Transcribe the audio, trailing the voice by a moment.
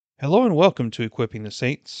Hello and welcome to Equipping the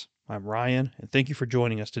Saints. I'm Ryan, and thank you for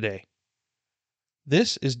joining us today.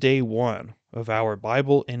 This is day one of our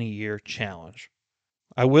Bible in a Year challenge.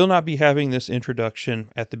 I will not be having this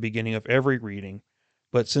introduction at the beginning of every reading,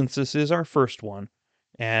 but since this is our first one,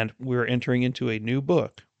 and we're entering into a new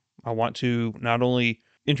book, I want to not only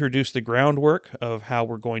introduce the groundwork of how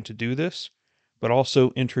we're going to do this, but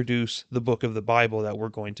also introduce the book of the Bible that we're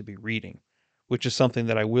going to be reading, which is something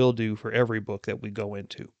that I will do for every book that we go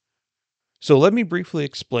into. So let me briefly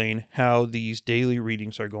explain how these daily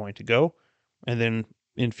readings are going to go, and then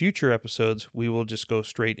in future episodes, we will just go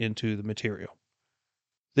straight into the material.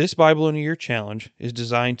 This Bible in a Year challenge is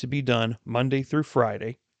designed to be done Monday through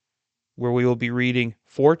Friday, where we will be reading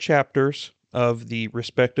 4 chapters of the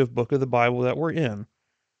respective book of the Bible that we're in,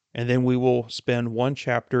 and then we will spend 1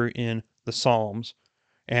 chapter in the Psalms,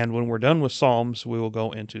 and when we're done with Psalms, we will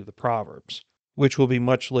go into the Proverbs, which will be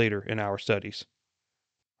much later in our studies.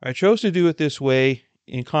 I chose to do it this way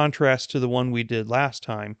in contrast to the one we did last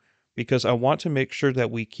time because I want to make sure that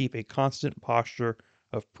we keep a constant posture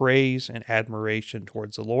of praise and admiration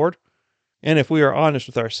towards the Lord. And if we are honest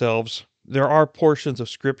with ourselves, there are portions of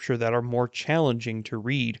Scripture that are more challenging to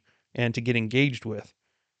read and to get engaged with,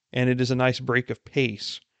 and it is a nice break of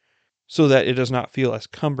pace so that it does not feel as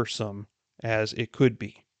cumbersome as it could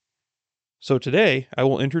be. So today, I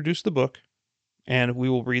will introduce the book, and we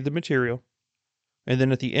will read the material. And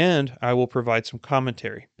then at the end, I will provide some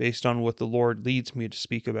commentary based on what the Lord leads me to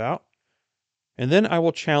speak about. And then I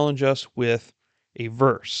will challenge us with a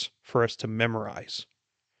verse for us to memorize.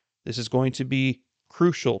 This is going to be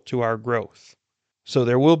crucial to our growth. So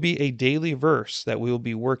there will be a daily verse that we will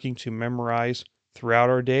be working to memorize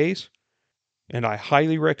throughout our days. And I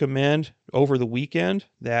highly recommend over the weekend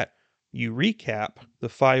that you recap the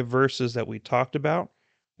 5 verses that we talked about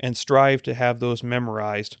and strive to have those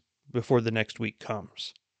memorized before the next week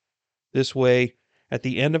comes. This way, at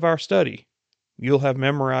the end of our study, you'll have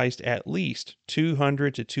memorized at least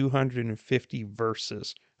 200 to 250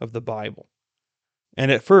 verses of the Bible. And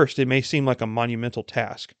at first, it may seem like a monumental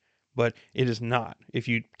task, but it is not if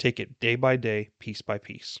you take it day by day, piece by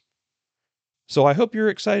piece. So I hope you're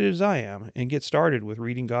excited as I am and get started with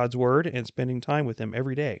reading God's Word and spending time with Him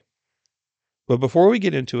every day. But before we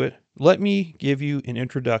get into it, let me give you an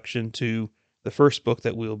introduction to the first book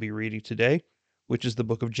that we'll be reading today, which is the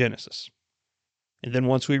book of Genesis. And then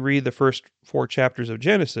once we read the first 4 chapters of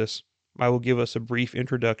Genesis, I will give us a brief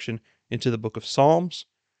introduction into the book of Psalms,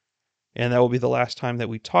 and that will be the last time that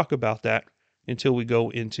we talk about that until we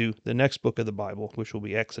go into the next book of the Bible, which will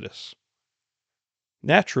be Exodus.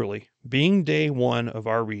 Naturally, being day 1 of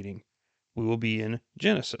our reading, we will be in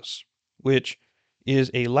Genesis, which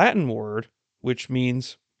is a Latin word which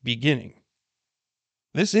means beginning.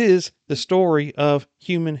 This is the story of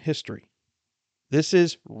human history. This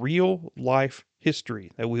is real life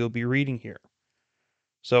history that we will be reading here.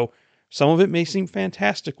 So some of it may seem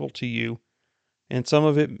fantastical to you, and some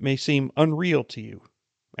of it may seem unreal to you,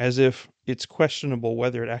 as if it's questionable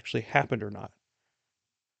whether it actually happened or not.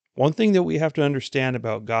 One thing that we have to understand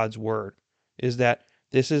about God's Word is that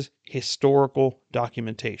this is historical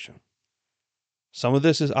documentation. Some of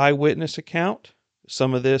this is eyewitness account.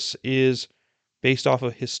 Some of this is based off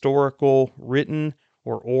of historical, written,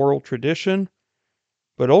 or oral tradition.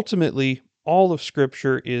 But ultimately, all of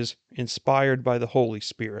Scripture is inspired by the Holy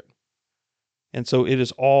Spirit. And so it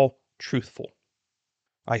is all truthful.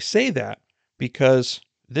 I say that because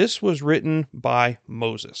this was written by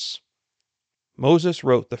Moses. Moses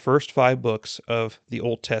wrote the first 5 books of the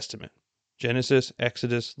Old Testament: Genesis,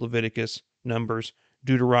 Exodus, Leviticus, Numbers,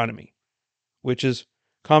 Deuteronomy, which is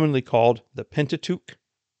commonly called the Pentateuch,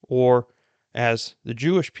 or as the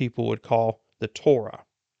Jewish people would call the Torah.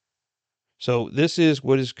 So this is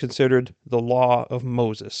what is considered the law of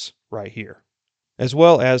Moses right here, as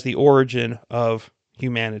well as the origin of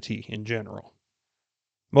humanity in general.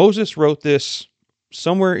 Moses wrote this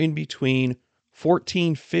somewhere in between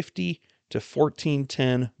 1450 to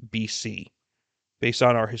 1410 BC, based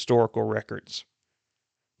on our historical records.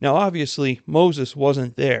 Now, obviously, Moses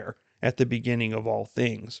wasn't there at the beginning of all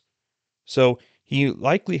things, so he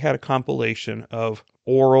likely had a compilation of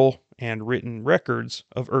oral and written records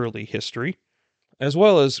of early history, as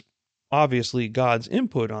well as, obviously, God's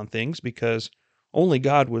input on things, because only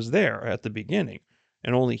God was there at the beginning,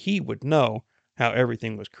 and only He would know how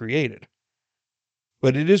everything was created.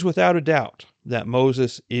 But it is without a doubt that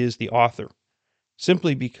Moses is the author,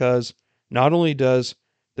 simply because not only does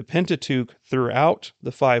the Pentateuch throughout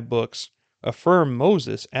the 5 books affirm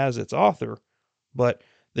Moses as its author, but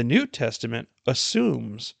the New Testament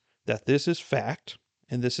assumes that this is fact,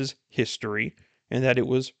 and this is history, and that it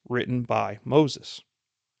was written by Moses.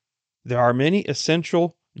 There are many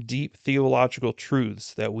essential, deep theological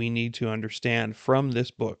truths that we need to understand from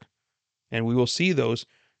this book, and we will see those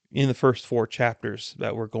in the first 4 chapters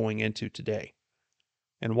that we're going into today.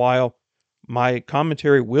 And while my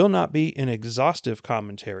commentary will not be an exhaustive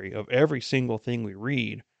commentary of every single thing we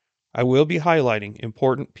read, I will be highlighting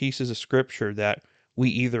important pieces of scripture that we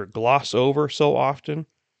either gloss over so often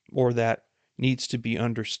or that needs to be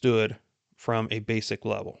understood from a basic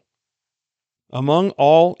level. Among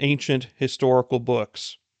all ancient historical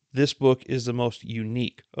books, this book is the most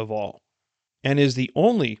unique of all, and is the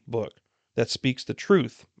only book that speaks the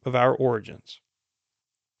truth of our origins.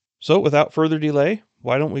 So without further delay,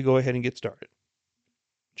 why don't we go ahead and get started?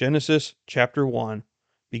 Genesis chapter 1,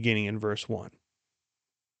 beginning in verse 1.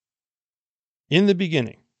 In the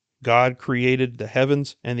beginning, God created the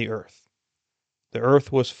heavens and the earth. The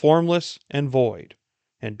earth was formless and void,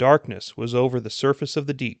 and darkness was over the surface of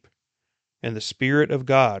the deep, and the Spirit of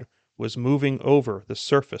God was moving over the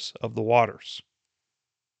surface of the waters.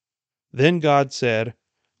 Then God said,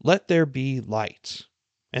 "Let there be light,"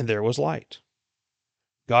 and there was light.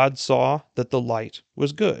 God saw that the light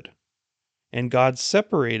was good, and God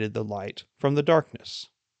separated the light from the darkness.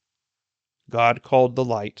 God called the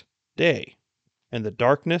light day, and the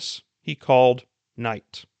darkness he called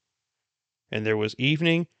night. And there was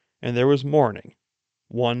evening, and there was morning,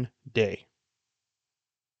 one day.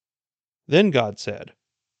 Then God said,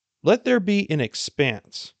 "Let there be an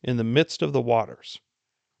expanse in the midst of the waters,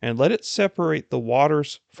 and let it separate the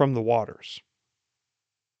waters from the waters."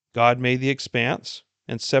 God made the expanse,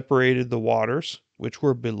 and separated the waters which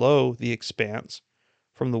were below the expanse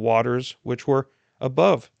from the waters which were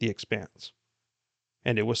above the expanse.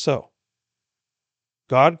 And it was so.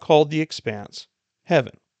 God called the expanse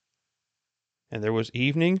heaven. And there was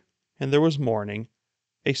evening, and there was morning,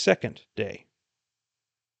 a second day.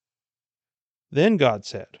 Then God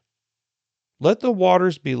said, "Let the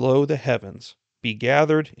waters below the heavens be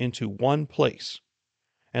gathered into one place,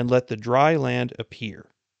 and let the dry land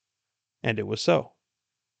appear." And it was so.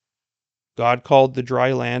 God called the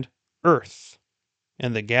dry land earth,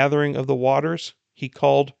 and the gathering of the waters he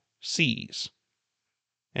called seas.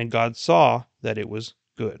 And God saw that it was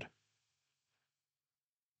good.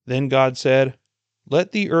 Then God said,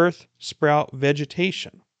 "Let the earth sprout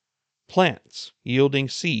vegetation, plants yielding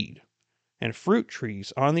seed, and fruit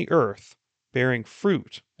trees on the earth, bearing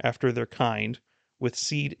fruit after their kind, with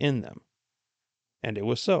seed in them." And it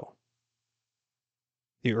was so.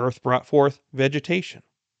 The earth brought forth vegetation,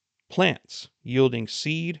 plants yielding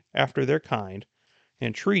seed after their kind,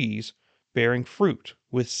 and trees bearing fruit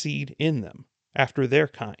with seed in them after their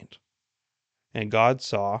kind. And God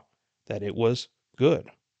saw that it was good.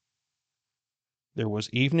 There was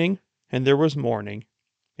evening, and there was morning,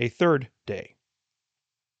 a third day.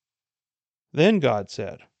 Then God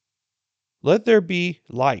said, "Let there be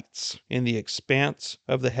lights in the expanse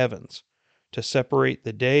of the heavens, to separate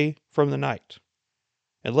the day from the night,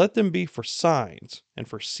 and let them be for signs, and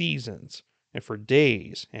for seasons, and for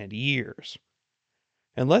days and years.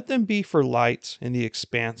 And let them be for lights in the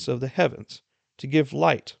expanse of the heavens, to give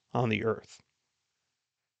light on the earth."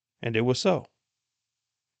 And it was so.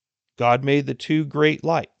 God made the 2 great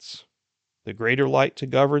lights, the greater light to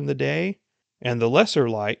govern the day, and the lesser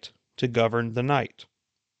light to govern the night.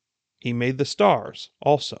 He made the stars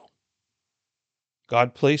also.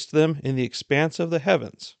 God placed them in the expanse of the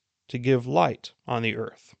heavens to give light on the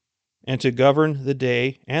earth, and to govern the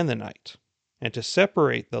day and the night, and to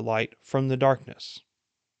separate the light from the darkness.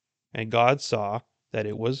 And God saw that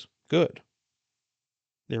it was good.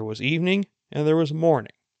 There was evening, and there was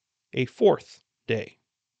morning, a fourth day.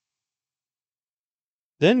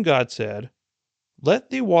 Then God said,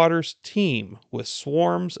 "Let the waters teem with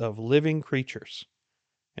swarms of living creatures,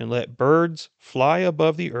 and let birds fly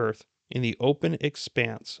above the earth in the open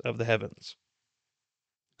expanse of the heavens."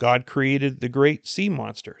 God created the great sea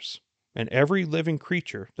monsters, and every living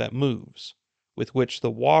creature that moves, with which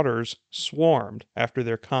the waters swarmed after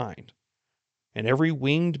their kind, and every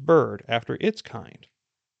winged bird after its kind.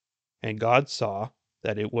 And God saw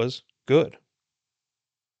that it was good.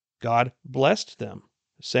 God blessed them,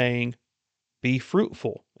 saying, "Be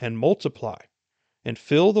fruitful and multiply, and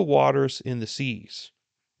fill the waters in the seas,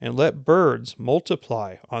 and let birds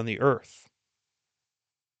multiply on the earth."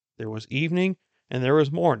 There was evening, and there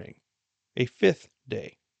was morning, a fifth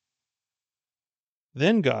day.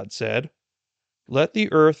 Then God said, "Let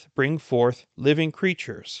the earth bring forth living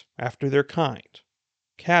creatures after their kind,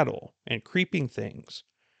 cattle and creeping things,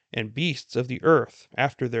 and beasts of the earth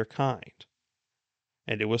after their kind."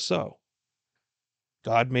 And it was so.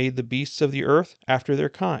 God made the beasts of the earth after their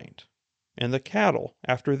kind, and the cattle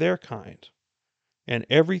after their kind, and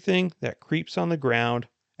everything that creeps on the ground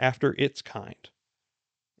after its kind.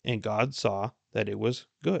 And God saw that it was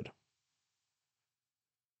good.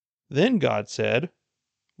 Then God said,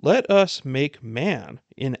 "Let us make man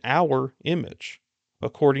in our image,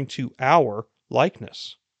 according to our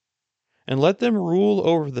likeness, and let them rule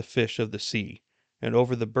over the fish of the sea, and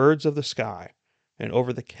over the birds of the sky, and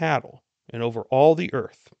over the cattle, and over all the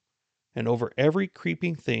earth, and over every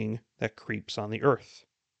creeping thing that creeps on the earth."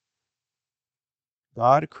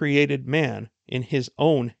 God created man in his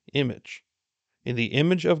own image. In the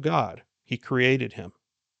image of God, he created him.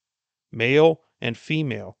 Male and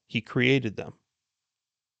female, he created them.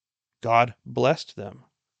 God blessed them,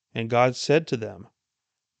 and God said to them,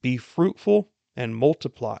 "Be fruitful and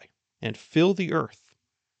multiply, and fill the earth,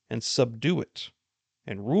 and subdue it,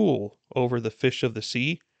 and rule over the fish of the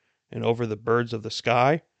sea, and over the birds of the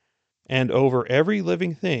sky, and over every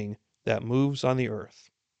living thing that moves on the earth."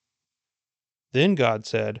 Then God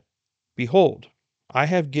said, "Behold, I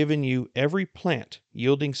have given you every plant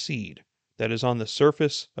yielding seed that is on the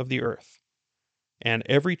surface of the earth, and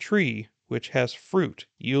every tree which has fruit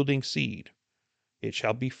yielding seed. It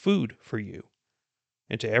shall be food for you,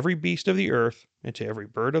 and to every beast of the earth, and to every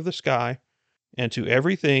bird of the sky, and to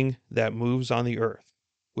everything that moves on the earth,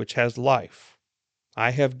 which has life,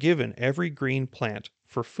 I have given every green plant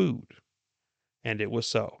for food." And it was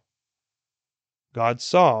so. God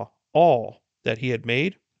saw all that he had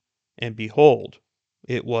made, and behold,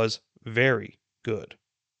 it was very good.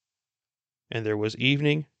 And there was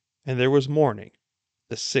evening, and there was morning,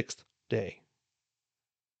 the sixth day.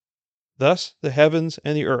 Thus the heavens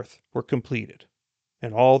and the earth were completed,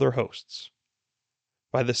 and all their hosts.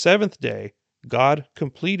 By the seventh day God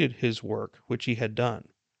completed his work which he had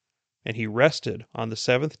done, and he rested on the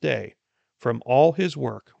seventh day from all his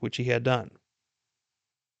work which he had done.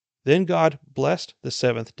 Then God blessed the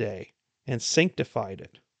seventh day and sanctified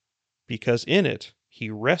it, because in it he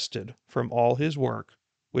rested from all his work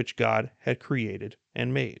which God had created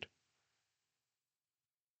and made.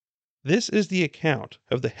 This is the account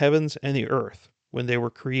of the heavens and the earth when they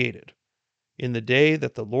were created, in the day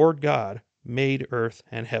that the Lord God made earth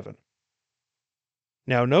and heaven.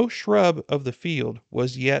 Now no shrub of the field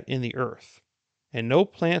was yet in the earth, and no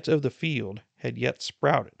plant of the field had yet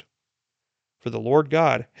sprouted, for the Lord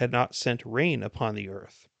God had not sent rain upon the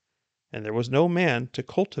earth, and there was no man to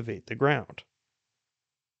cultivate the ground.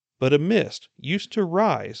 But a mist used to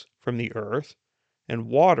rise from the earth and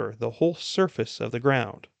water the whole surface of the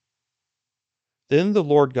ground. Then the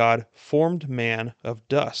Lord God formed man of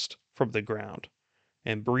dust from the ground,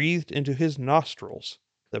 and breathed into his nostrils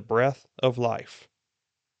the breath of life,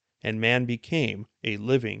 and man became a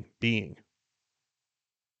living being.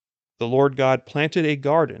 The Lord God planted a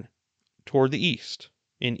garden toward the east,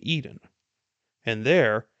 in Eden, and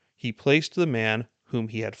there he placed the man whom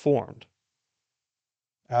he had formed.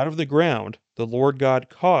 Out of the ground the Lord God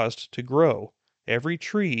caused to grow every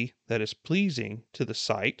tree that is pleasing to the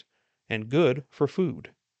sight and good for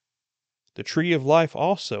food, the tree of life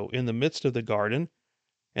also in the midst of the garden,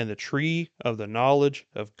 and the tree of the knowledge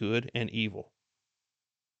of good and evil.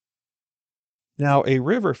 Now a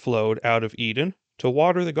river flowed out of Eden to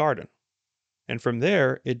water the garden, and from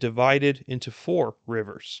there it divided into 4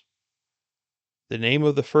 rivers. The name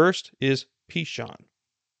of the first is Pishon.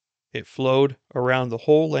 It flowed around the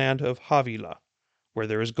whole land of Havilah, where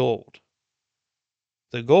there is gold.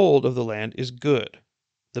 The gold of the land is good.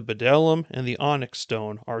 The bdellium and the onyx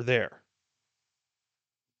stone are there.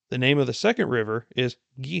 The name of the second river is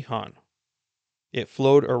Gihon. It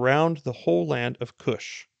flowed around the whole land of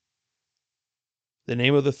Cush. The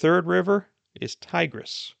name of the third river is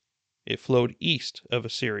Tigris. It flowed east of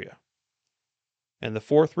Assyria. And the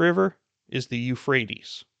fourth river is the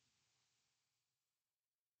Euphrates.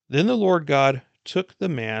 Then the Lord God took the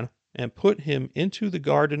man and put him into the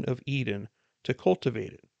garden of Eden to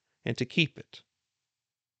cultivate it and to keep it.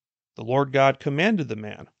 The Lord God commanded the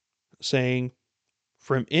man, saying,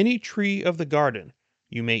 "From any tree of the garden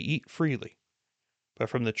you may eat freely, but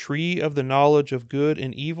from the tree of the knowledge of good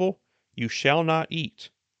and evil you shall not eat,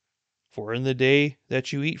 for in the day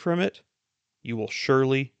that you eat from it, you will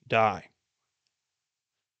surely die."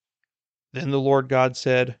 Then the Lord God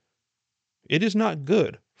said, "It is not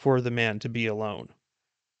good for the man to be alone.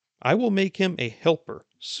 I will make him a helper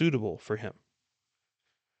suitable for him."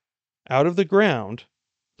 Out of the ground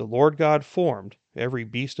the Lord God formed every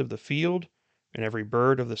beast of the field and every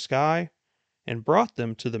bird of the sky, and brought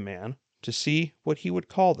them to the man to see what he would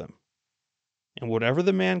call them. And whatever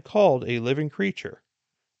the man called a living creature,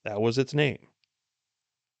 that was its name.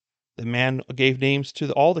 The man gave names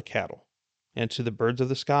to all the cattle, and to the birds of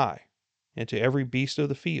the sky, and to every beast of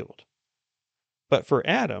the field. But for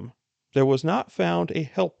Adam, there was not found a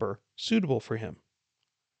helper suitable for him.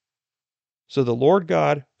 So the Lord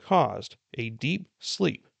God caused a deep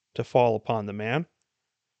sleep to fall upon the man,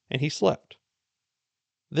 and he slept.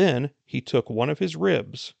 Then he took one of his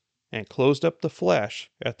ribs and closed up the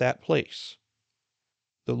flesh at that place.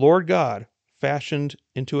 The Lord God fashioned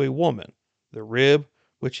into a woman the rib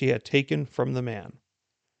which he had taken from the man,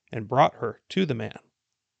 and brought her to the man.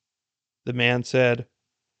 The man said,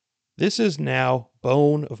 "This is now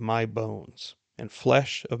bone of my bones, and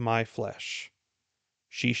flesh of my flesh.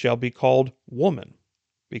 She shall be called woman,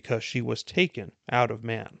 because she was taken out of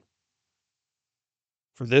man.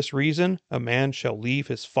 For this reason a man shall leave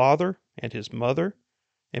his father and his mother,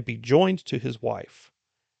 and be joined to his wife,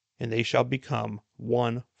 and they shall become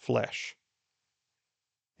one flesh.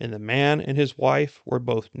 And the man and his wife were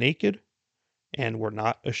both naked, and were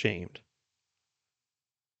not ashamed."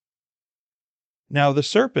 Now the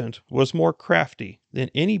serpent was more crafty than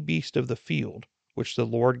any beast of the field which the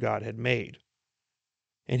Lord God had made.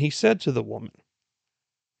 And he said to the woman,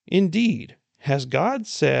 "Indeed, has God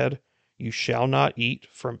said, 'You shall not eat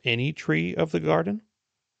from any tree of the garden'?"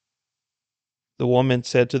 The woman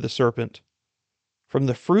said to the serpent, "From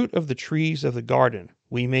the fruit of the trees of the garden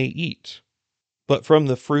we may eat. But from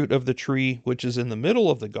the fruit of the tree which is in the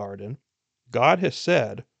middle of the garden, God has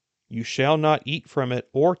said, 'You shall not eat from it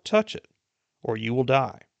or touch it, or you will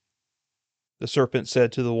die.'" The serpent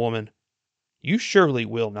said to the woman, "You surely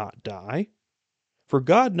will not die. For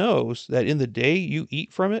God knows that in the day you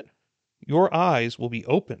eat from it, your eyes will be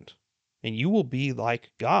opened, and you will be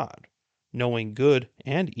like God, knowing good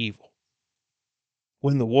and evil."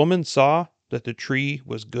 When the woman saw that the tree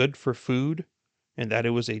was good for food, and that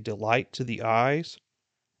it was a delight to the eyes,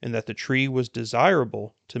 and that the tree was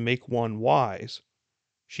desirable to make one wise,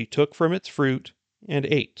 she took from its fruit and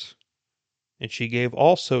ate. And she gave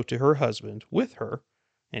also to her husband with her,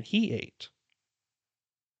 and he ate.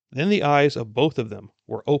 Then the eyes of both of them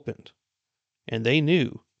were opened, and they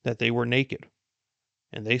knew that they were naked.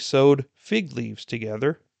 And they sewed fig leaves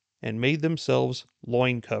together, and made themselves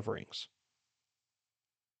loin coverings.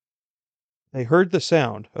 They heard the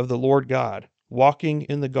sound of the Lord God walking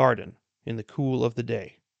in the garden in the cool of the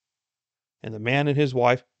day. And the man and his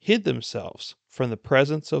wife hid themselves from the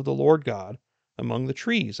presence of the Lord God among the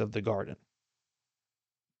trees of the garden.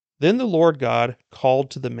 Then the Lord God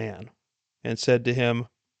called to the man, and said to him,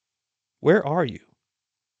 "Where are you?"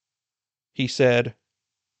 He said,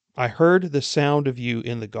 "I heard the sound of you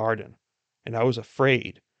in the garden, and I was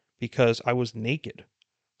afraid, because I was naked,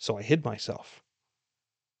 so I hid myself."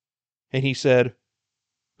 And he said,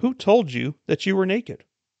 "Who told you that you were naked?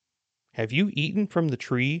 Have you eaten from the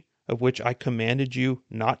tree of which I commanded you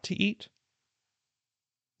not to eat?"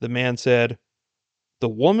 The man said, "The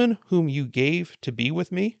woman whom you gave to be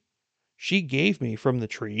with me, she gave me from the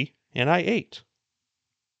tree, and I ate."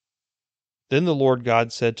 Then the Lord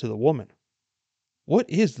God said to the woman, "What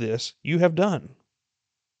is this you have done?"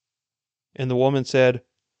 And the woman said,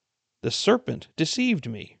 "The serpent deceived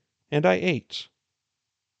me, and I ate."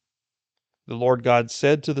 The Lord God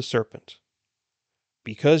said to the serpent,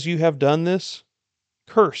 "Because you have done this,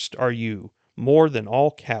 cursed are you more than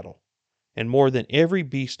all cattle, and more than every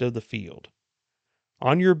beast of the field.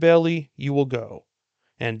 On your belly you will go,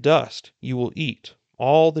 and dust you will eat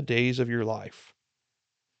all the days of your life.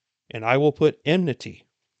 And I will put enmity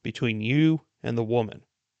between you and the woman,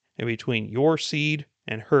 and between your seed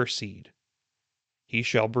and her seed. He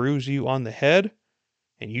shall bruise you on the head,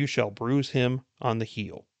 and you shall bruise him on the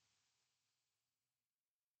heel."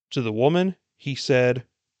 To the woman he said,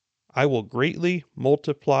 "I will greatly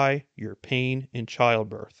multiply your pain in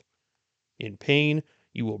childbirth. In pain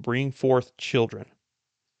you will bring forth children.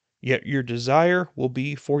 Yet your desire will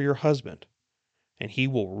be for your husband, and he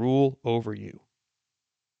will rule over you."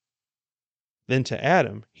 Then to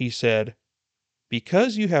Adam he said,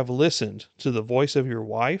 "Because you have listened to the voice of your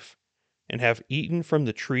wife, and have eaten from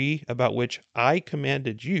the tree about which I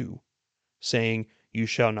commanded you, saying, 'You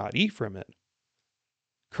shall not eat from it,'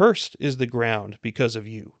 cursed is the ground because of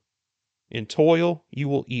you. In toil you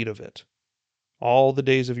will eat of it all the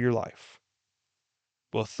days of your life.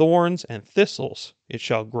 With thorns and thistles it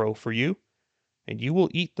shall grow for you, and you will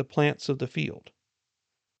eat the plants of the field.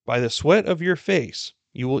 By the sweat of your face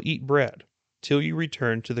you will eat bread, till you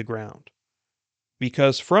return to the ground,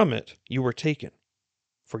 because from it you were taken,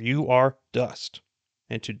 for you are dust,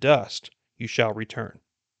 and to dust you shall return."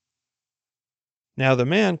 Now the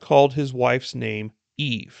man called his wife's name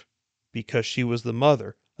Eve, because she was the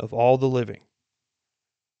mother of all the living.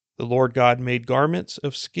 The Lord God made garments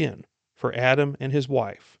of skin for Adam and his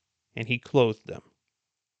wife, and he clothed them.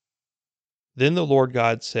 Then the Lord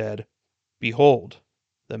God said, Behold,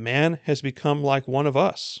 the man has become like one of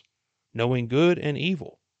us, knowing good and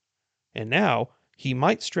evil. And now he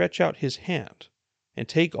might stretch out his hand, and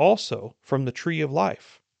take also from the tree of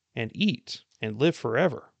life, and eat, and live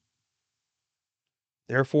forever.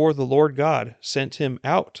 Therefore the Lord God sent him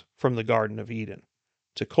out from the Garden of Eden,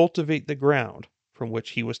 to cultivate the ground from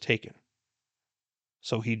which he was taken.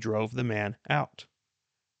 So he drove the man out.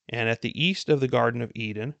 And at the east of the Garden of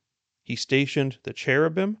Eden he stationed the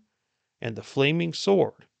cherubim and the flaming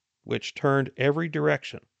sword, which turned every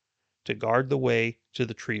direction, to guard the way to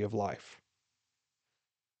the tree of life.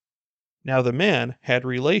 Now the man had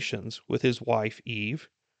relations with his wife Eve,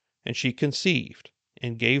 and she conceived,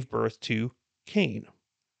 and gave birth to Cain.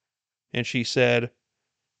 And she said,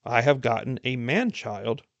 I have gotten a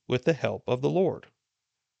man-child with the help of the Lord.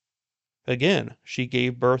 Again she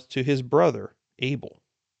gave birth to his brother Abel.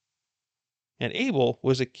 And Abel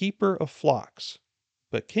was a keeper of flocks,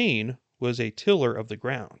 but Cain was a tiller of the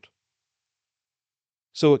ground.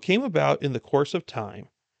 So it came about in the course of time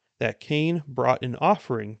that Cain brought an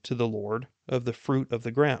offering to the Lord of the fruit of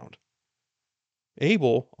the ground.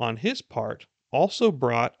 Abel, on his part, also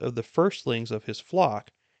brought of the firstlings of his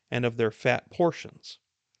flock and of their fat portions.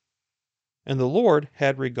 And the Lord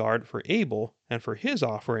had regard for Abel and for his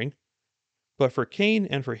offering, but for Cain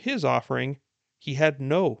and for his offering he had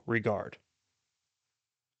no regard.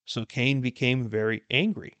 So Cain became very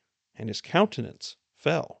angry, and his countenance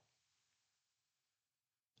fell.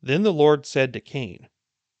 Then the Lord said to Cain,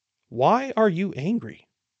 Why are you angry?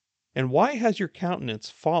 And why has your countenance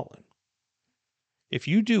fallen? If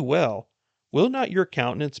you do well, will not your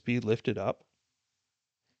countenance be lifted up?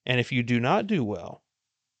 And if you do not do well,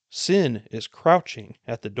 sin is crouching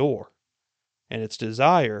at the door, and its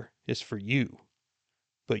desire is for you,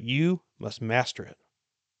 but you must master it.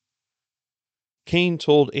 Cain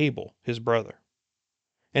told Abel, his brother.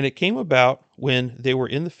 And it came about, when they were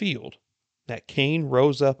in the field, that Cain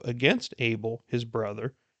rose up against Abel, his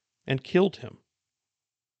brother, and killed him.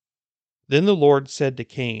 Then the Lord said to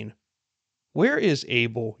Cain, Where is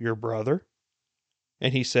Abel, your brother?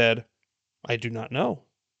 And he said, I do not know.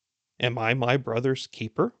 Am I my brother's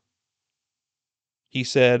keeper? He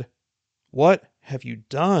said, What have you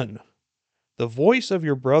done? The voice of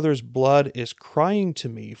your brother's blood is crying to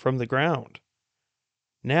me from the ground.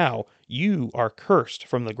 Now you are cursed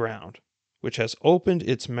from the ground, which has opened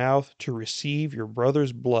its mouth to receive your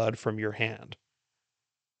brother's blood from your hand.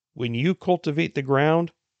 When you cultivate the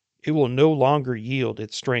ground, it will no longer yield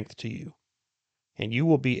its strength to you, and you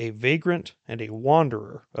will be a vagrant and a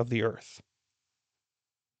wanderer of the earth.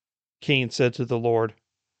 Cain said to the Lord,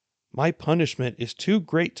 My punishment is too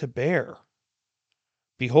great to bear.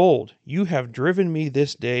 Behold, you have driven me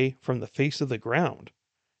this day from the face of the ground,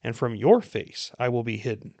 and from your face I will be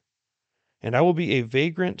hidden. And I will be a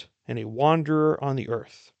vagrant and a wanderer on the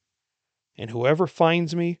earth, and whoever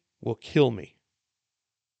finds me will kill me.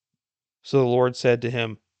 So the Lord said to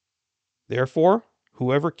him, Therefore,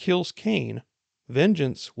 whoever kills Cain,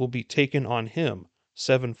 vengeance will be taken on him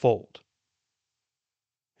sevenfold.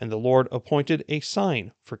 And the Lord appointed a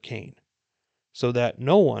sign for Cain, so that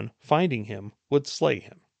no one finding him would slay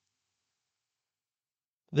him.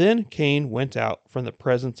 Then Cain went out from the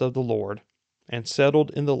presence of the Lord, and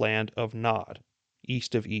settled in the land of Nod,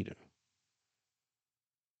 east of Eden.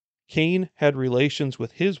 Cain had relations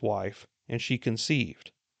with his wife, and she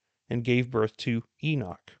conceived, and gave birth to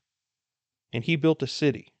Enoch. And he built a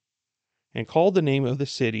city, and called the name of the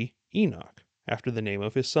city Enoch, after the name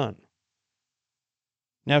of his son.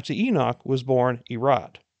 Now to Enoch was born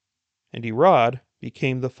Irad, and Irad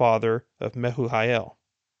became the father of Mehujael,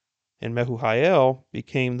 and Mehujael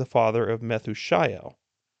became the father of Methushael,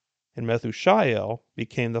 and Methushael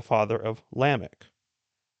became the father of Lamech.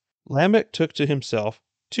 Lamech took to himself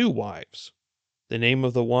 2 wives. The name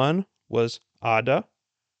of the one was Ada,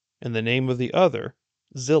 and the name of the other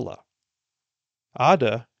Zillah.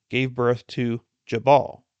 Ada gave birth to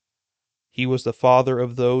Jabal. He was the father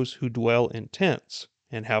of those who dwell in tents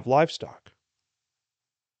and have livestock.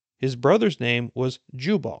 His brother's name was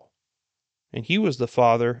Jubal, and he was the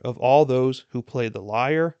father of all those who play the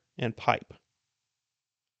lyre and pipe.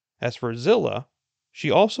 As for Zillah,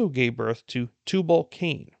 she also gave birth to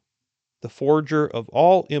Tubal-Cain, the forger of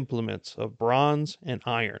all implements of bronze and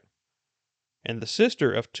iron. And the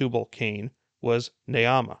sister of Tubal-Cain was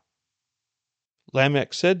Naamah.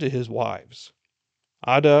 Lamech said to his wives,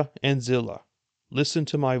 Ada and Zillah, listen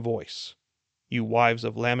to my voice. You wives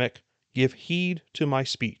of Lamech, give heed to my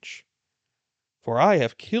speech. For I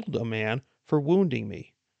have killed a man for wounding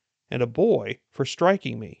me, and a boy for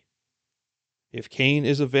striking me. If Cain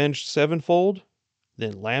is avenged sevenfold,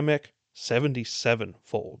 then Lamech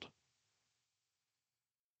 77-fold.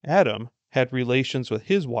 Adam had relations with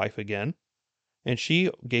his wife again, and she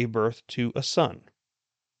gave birth to a son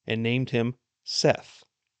and named him Seth.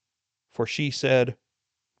 For she said,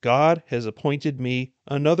 God has appointed me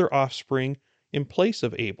another offspring in place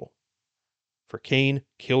of Abel, for Cain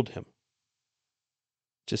killed him.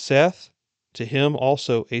 To Seth, to him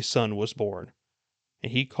also a son was born,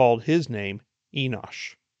 and he called his name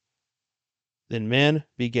Enosh. Then men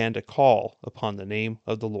began to call upon the name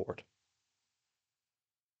of the Lord.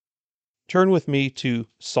 Turn with me to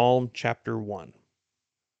Psalm chapter 1.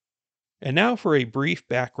 And now for a brief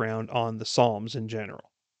background on the Psalms in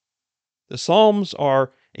general. The Psalms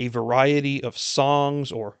are a variety of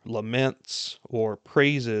songs or laments or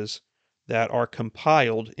praises that are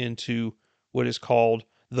compiled into what is called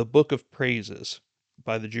the Book of Praises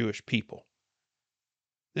by the Jewish people.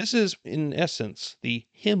 This is, in essence, the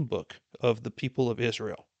hymn book of the people of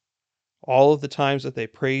Israel. All of the times that they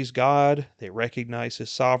praise God, they recognize His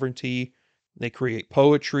sovereignty, they create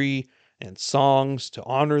poetry and songs to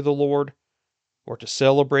honor the Lord or to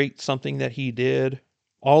celebrate something that He did.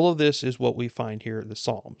 All of this is what we find here in the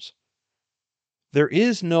Psalms. There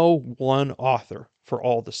is no one author for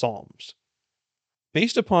all the Psalms.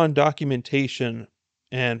 Based upon documentation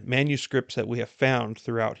and manuscripts that we have found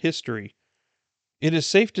throughout history, it is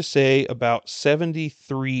safe to say about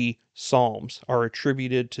 73 Psalms are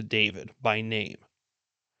attributed to David by name.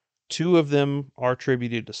 2 of them are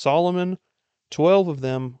attributed to Solomon, 12 of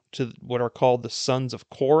them to what are called the sons of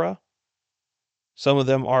Korah. Some of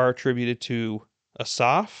them are attributed to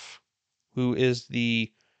Asaph, who is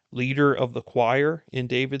the leader of the choir in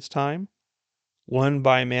David's time, one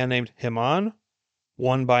by a man named Heman,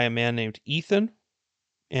 one by a man named Ethan,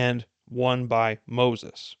 and one by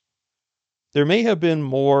Moses. There may have been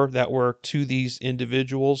more that were to these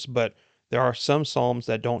individuals, but there are some Psalms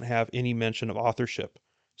that don't have any mention of authorship,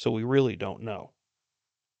 so we really don't know.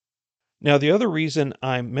 Now, the other reason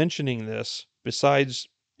I'm mentioning this, besides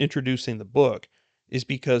introducing the book, is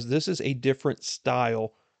because this is a different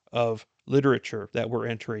style of literature that we're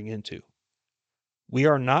entering into. We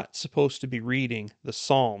are not supposed to be reading the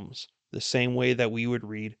Psalms the same way that we would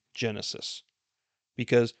read Genesis,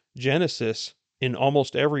 because Genesis, in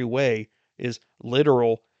almost every way, is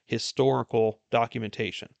literal historical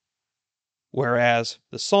documentation, whereas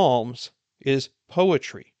the Psalms is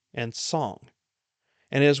poetry and song.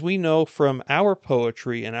 And as we know from our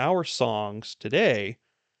poetry and our songs today,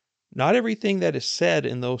 not everything that is said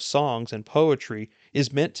in those songs and poetry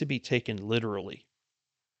is meant to be taken literally.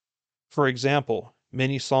 For example,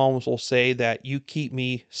 many psalms will say that you keep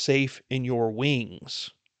me safe in your wings.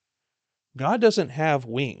 God doesn't have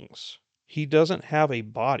wings. He doesn't have a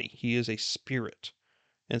body. He is a spirit.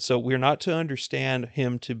 And so we're not to understand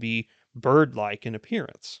him to be bird-like in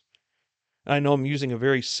appearance. I know I'm using a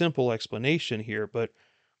very simple explanation here, but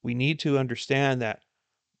we need to understand that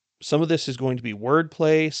some of this is going to be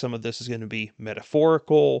wordplay, some of this is going to be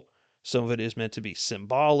metaphorical, some of it is meant to be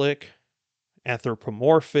symbolic,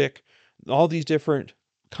 anthropomorphic, all these different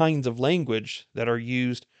kinds of language that are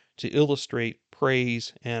used to illustrate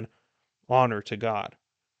praise and honor to God.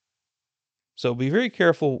 So be very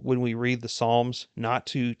careful when we read the Psalms not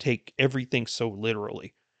to take everything so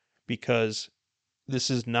literally, because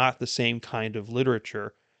this is not the same kind of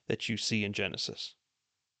literature that you see in Genesis.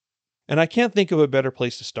 And I can't think of a better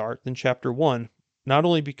place to start than chapter 1, not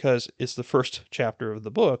only because it's the first chapter of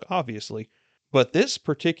the book, obviously, but this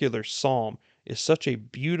particular psalm is such a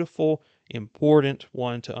beautiful, important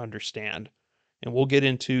one to understand. And we'll get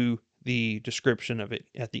into the description of it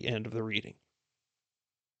at the end of the reading.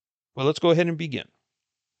 Well, let's go ahead and begin.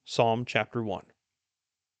 Psalm chapter 1.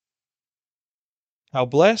 How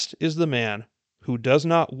blessed is the man who does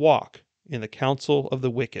not walk in the counsel of the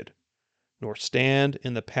wicked, nor stand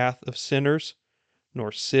in the path of sinners,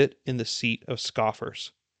 nor sit in the seat of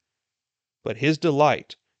scoffers. But his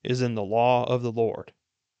delight is in the law of the Lord,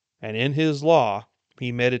 and in his law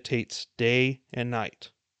he meditates day and night.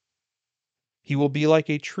 He will be like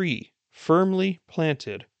a tree firmly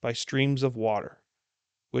planted by streams of water,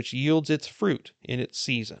 which yields its fruit in its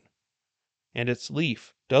season, and its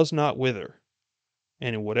leaf does not wither,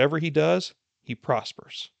 and in whatever he does, he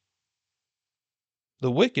prospers.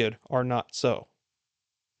 The wicked are not so,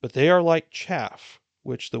 but they are like chaff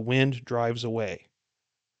which the wind drives away.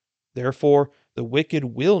 Therefore the wicked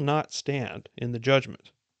will not stand in the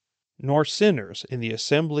judgment, nor sinners in the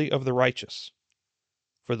assembly of the righteous.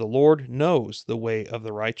 For the Lord knows the way of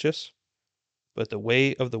the righteous, but the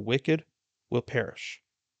way of the wicked will perish.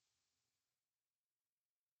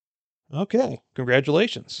 Okay,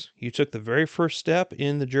 congratulations. You took the very first step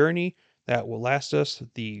in the journey that will last us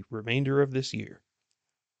the remainder of this year.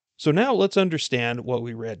 So now let's understand what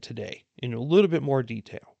we read today in a little bit more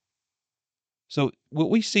detail. So,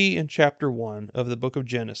 what we see in chapter 1 of the book of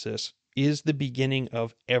Genesis is the beginning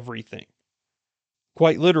of everything.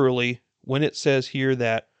 Quite literally, when it says here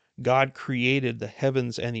that God created the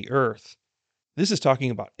heavens and the earth, this is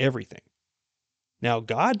talking about everything. Now,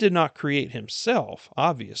 God did not create himself,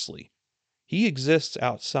 obviously. He exists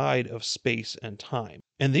outside of space and time,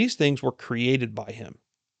 and these things were created by him.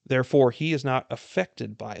 Therefore, he is not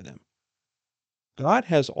affected by them. God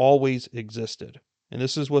has always existed, and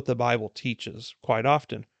this is what the Bible teaches quite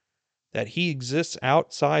often, that he exists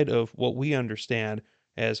outside of what we understand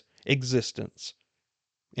as existence.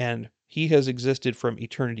 And he has existed from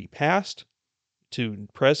eternity past to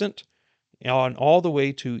present, on all the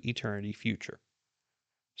way to eternity future.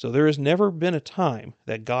 So there has never been a time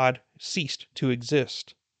that God ceased to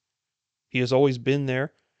exist. He has always been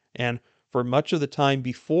there, and for much of the time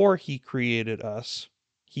before he created us,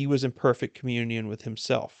 he was in perfect communion with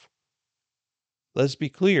himself. Let's be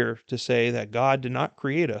clear to say that God did not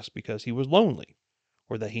create us because he was lonely,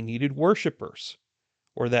 or that he needed worshipers,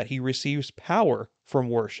 or that he receives power from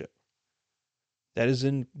worship. That is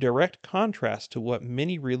in direct contrast to what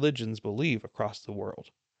many religions believe across the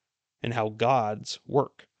world, and how gods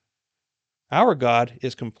work. Our God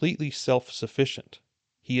is completely self-sufficient.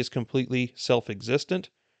 He is completely self-existent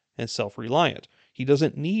and self-reliant. He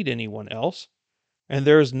doesn't need anyone else, and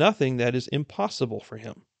there is nothing that is impossible for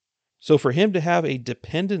him. So for him to have a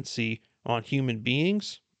dependency on human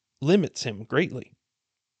beings limits him greatly.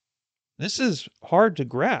 This is hard to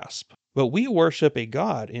grasp, but we worship a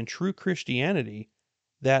God in true Christianity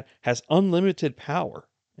that has unlimited power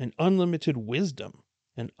and unlimited wisdom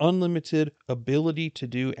and unlimited ability to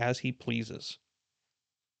do as he pleases.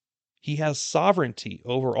 He has sovereignty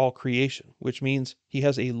over all creation, which means he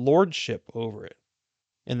has a lordship over it.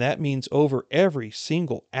 And that means over every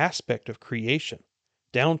single aspect of creation,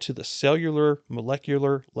 down to the cellular,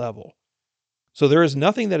 molecular level. So there is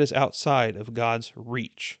nothing that is outside of God's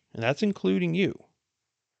reach, and that's including you.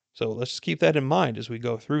 So let's just keep that in mind as we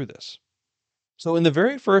go through this. So in the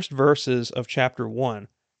very first verses of chapter 1,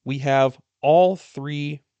 we have all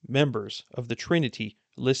three members of the Trinity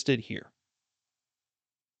listed here.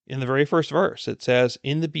 In the very first verse, it says,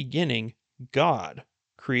 "In the beginning, God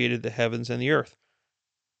created the heavens and the earth."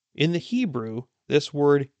 In the Hebrew, this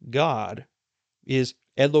word God is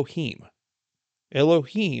Elohim.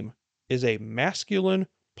 Elohim is a masculine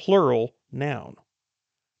plural noun.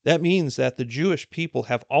 That means that the Jewish people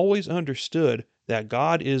have always understood that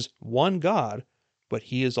God is one God, but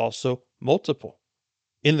he is also multiple,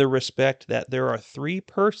 in the respect that there are three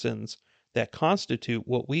persons that constitute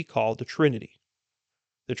what we call the Trinity.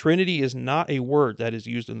 The Trinity is not a word that is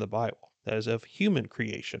used in the Bible, that is of human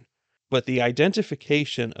creation, but the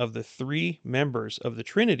identification of the three members of the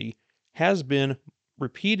Trinity has been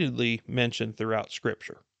repeatedly mentioned throughout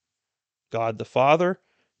Scripture: God the Father,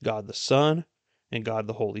 God the Son, and God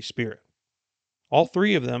the Holy Spirit. All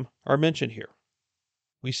three of them are mentioned here.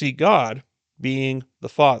 We see God being the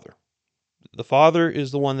Father. The Father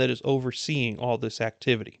is the one that is overseeing all this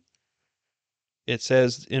activity. It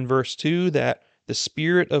says in verse 2 that the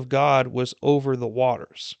Spirit of God was over the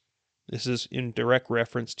waters. This is in direct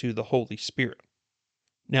reference to the Holy Spirit.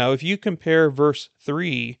 Now, if you compare verse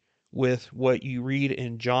 3 with what you read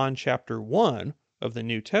in John chapter 1 of the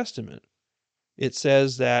New Testament, it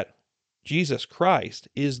says that Jesus Christ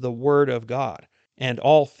is the Word of God, and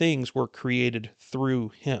all things were created through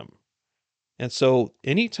him. And so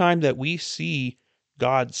anytime that we see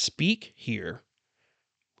God speak here,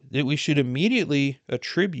 that we should immediately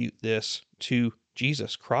attribute this to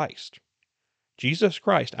Jesus Christ. Jesus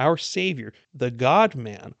Christ, our Savior, the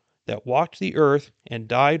God-man that walked the earth and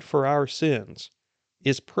died for our sins,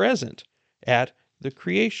 is present at the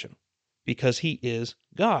creation because he is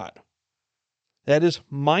God. That is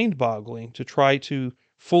mind-boggling to try to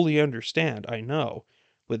fully understand, I know,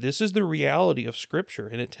 but this is the reality of Scripture,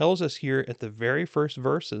 and it tells us here at the very first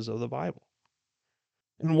verses of the Bible.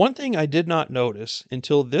 And one thing I did not notice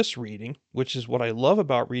until this reading, which is what I love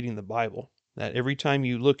about reading the Bible, that every time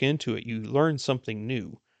you look into it, you learn something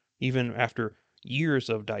new, even after years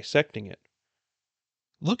of dissecting it.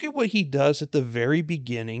 Look at what he does at the very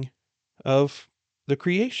beginning of the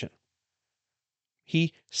creation.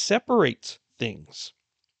 He separates things.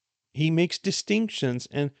 He makes distinctions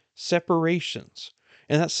and separations.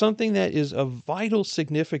 And that's something that is of vital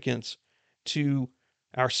significance to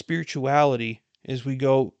our spirituality as we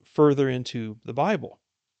go further into the Bible.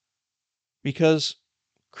 Because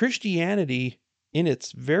Christianity, in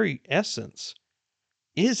its very essence,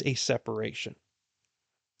 is a separation.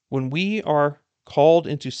 When we are called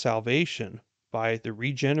into salvation, by the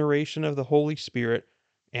regeneration of the Holy Spirit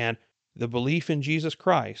and the belief in Jesus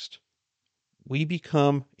Christ, we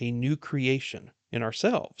become a new creation in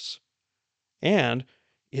ourselves. And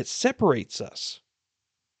it separates us.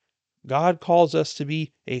 God calls us to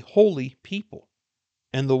be a holy people.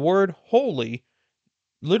 And the word holy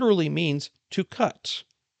literally means to cut.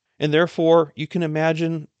 And therefore, you can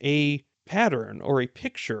imagine a pattern or a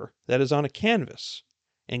picture that is on a canvas.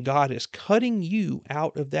 And God is cutting you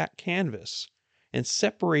out of that canvas and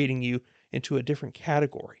separating you into a different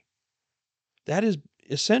category. That is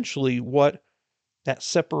essentially what that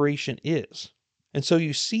separation is. And so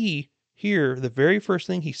you see here, the very first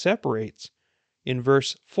thing he separates in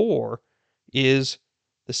verse 4 is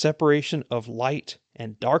the separation of light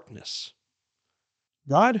and darkness.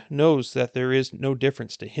 God knows that there is no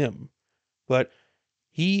difference to him, but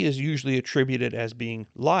he is usually attributed as being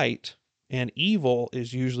light, and evil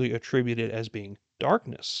is usually attributed as being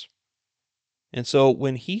darkness. And so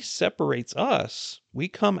when he separates us, we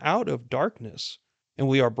come out of darkness and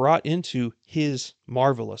we are brought into his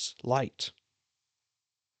marvelous light.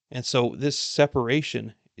 And so this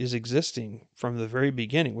separation is existing from the very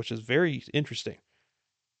beginning, which is very interesting.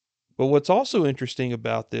 But what's also interesting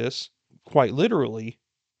about this, quite literally,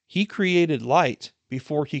 he created light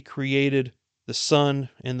before he created the sun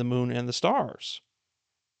and the moon and the stars.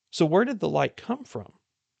 So where did the light come from?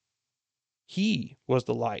 He was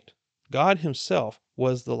the light. God himself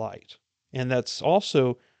was the light. And that's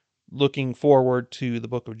also looking forward to the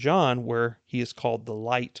book of John, where he is called the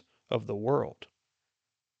light of the world.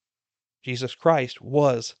 Jesus Christ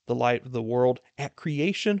was the light of the world at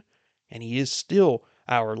creation, and he is still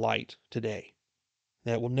our light today.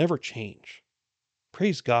 That will never change.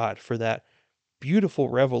 Praise God for that beautiful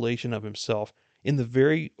revelation of himself in the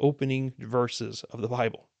very opening verses of the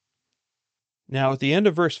Bible. Now, at the end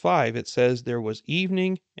of verse 5, it says, "There was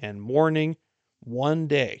evening and morning one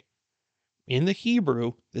day." In the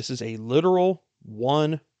Hebrew, this is a literal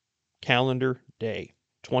one calendar day,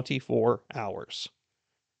 24 hours.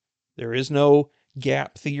 There is no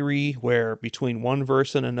gap theory where between one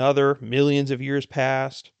verse and another, millions of years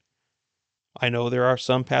passed. I know there are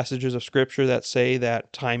some passages of Scripture that say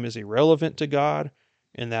that time is irrelevant to God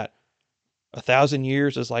and that 1,000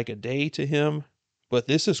 years is like a day to him, but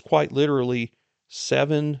this is quite literally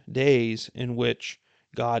 7 days in which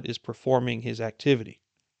God is performing his activity.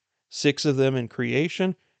 6 of them in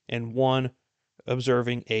creation and 1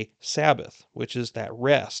 observing a Sabbath, which is that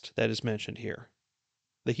rest that is mentioned here.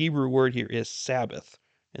 The Hebrew word here is Sabbath,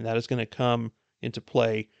 and that is going to come into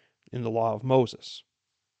play in the law of Moses.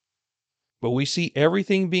 But we see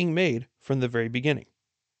everything being made from the very beginning.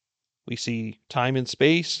 We see time and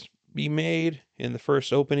space be made in the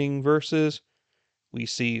first opening verses. We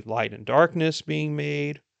see light and darkness being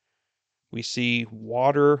made. We see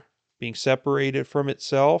water being separated from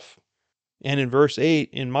itself. And in verse 8,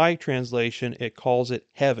 in my translation, it calls it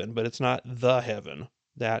heaven, but it's not the heaven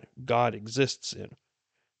that God exists in.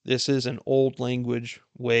 This is an old language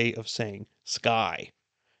way of saying sky.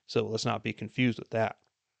 So let's not be confused with that.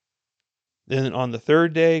 Then on the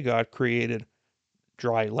third day, God created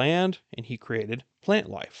dry land and he created plant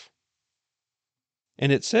life.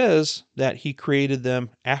 And it says that he created them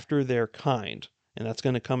after their kind. And that's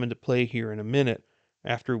going to come into play here in a minute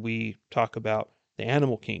after we talk about the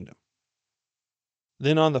animal kingdom.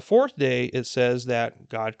 Then on the fourth day, it says that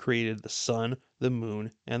God created the sun, the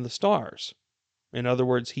moon, and the stars. In other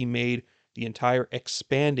words, he made the entire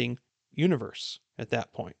expanding universe at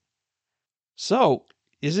that point. So,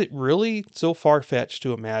 is it really so far-fetched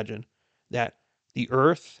to imagine that the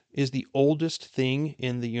earth is the oldest thing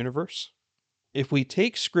in the universe? If we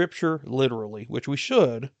take scripture literally, which we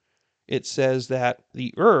should, it says that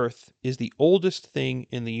the earth is the oldest thing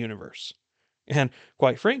in the universe. And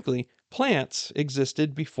quite frankly, plants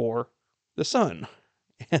existed before the sun,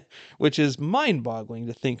 which is mind-boggling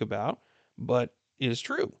to think about, but is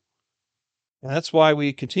true. And that's why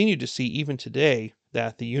we continue to see even today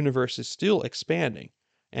that the universe is still expanding.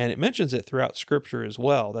 And it mentions it throughout scripture as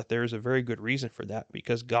well, that there is a very good reason for that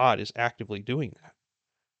because God is actively doing that.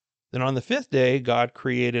 Then on the fifth day, God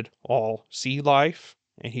created all sea life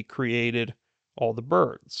and he created all the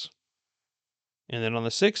birds. And then on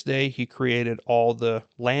the sixth day, he created all the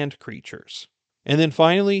land creatures. And then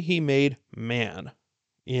finally, he made man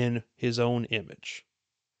in his own image.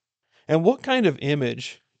 And what kind of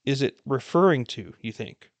image is it referring to, you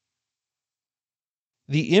think?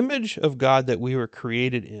 The image of God that we were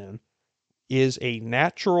created in is a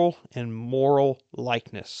natural and moral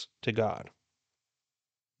likeness to God.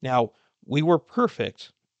 Now, we were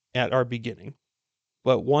perfect at our beginning,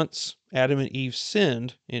 but once Adam and Eve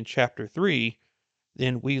sinned in chapter 3,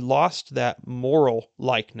 then we lost that moral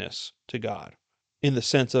likeness to God in the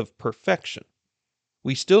sense of perfection.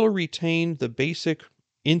 We still retain the basic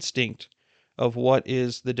instinct of what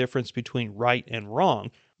is the difference between right and wrong,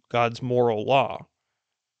 God's moral law.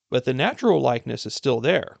 But the natural likeness is still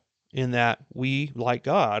there, in that we, like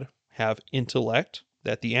God, have intellect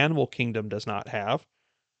that the animal kingdom does not have.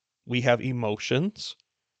 We have emotions,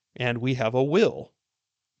 and we have a will.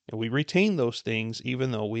 And we retain those things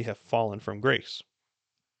even though we have fallen from grace.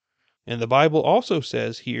 And the Bible also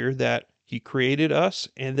says here that He created us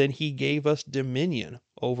and then He gave us dominion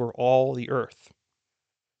over all the earth.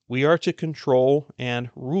 We are to control and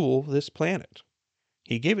rule this planet.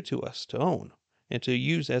 He gave it to us to own and to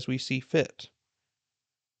use as we see fit.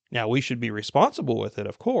 Now, we should be responsible with it,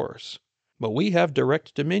 of course, but we have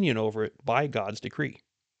direct dominion over it by God's decree.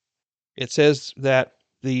 It says that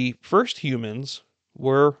the first humans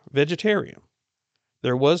were vegetarian.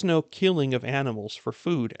 There was no killing of animals for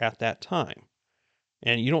food at that time.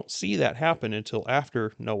 And you don't see that happen until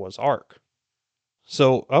after Noah's Ark.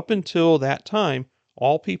 So up until that time,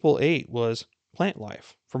 all people ate was plant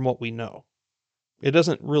life, from what we know. It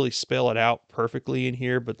doesn't really spell it out perfectly in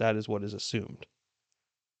here, but that is what is assumed.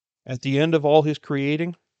 At the end of all His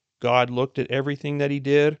creating, God looked at everything that He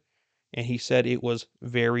did, and He said it was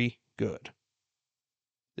very good.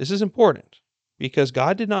 This is important, because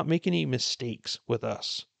God did not make any mistakes with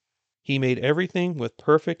us. He made everything with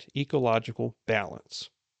perfect ecological balance.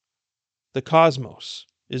 The cosmos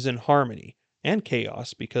is in harmony and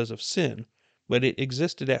chaos because of sin, but it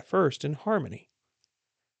existed at first in harmony.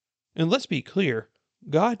 And let's be clear,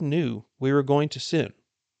 God knew we were going to sin.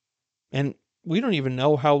 And we don't even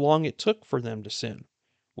know how long it took for them to sin,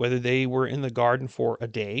 whether they were in the garden for a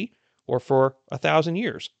day or for 1,000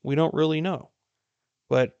 years. We don't really know.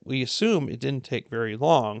 But we assume it didn't take very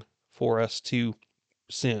long for us to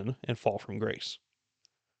sin and fall from grace.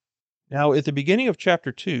 Now, at the beginning of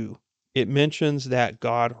chapter 2, it mentions that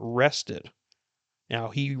God rested. Now,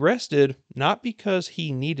 He rested not because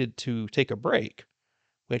He needed to take a break,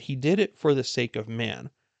 but He did it for the sake of man.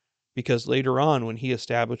 Because later on, when He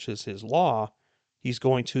establishes His law, He's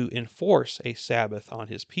going to enforce a Sabbath on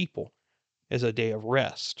His people as a day of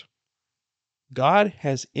rest. God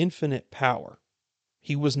has infinite power.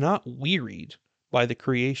 He was not wearied by the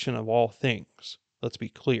creation of all things. Let's be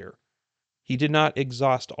clear. He did not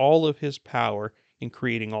exhaust all of His power in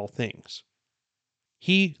creating all things.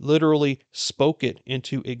 He literally spoke it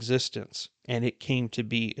into existence, and it came to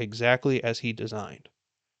be exactly as He designed.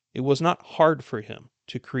 It was not hard for Him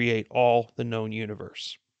to create all the known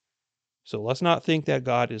universe. So let's not think that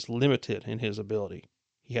God is limited in His ability.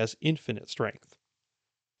 He has infinite strength.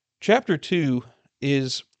 Chapter 2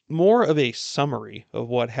 is more of a summary of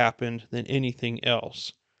what happened than anything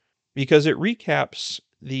else, because it recaps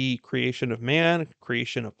the creation of man,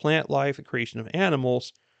 creation of plant life, the creation of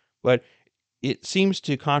animals, but it seems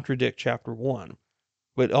to contradict chapter 1.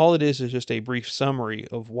 But all it is just a brief summary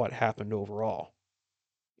of what happened overall.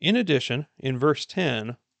 In addition, in verse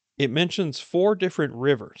 10, it mentions 4 different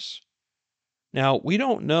rivers. Now, we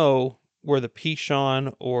don't know where the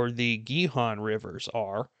Pishon or the Gihon rivers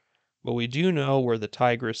are, but we do know where the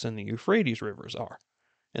Tigris and the Euphrates rivers are.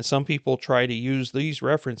 And some people try to use these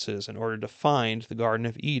references in order to find the Garden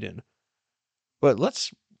of Eden. But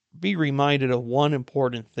let's be reminded of one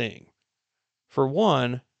important thing. For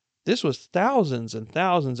one, this was thousands and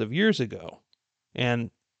thousands of years ago. And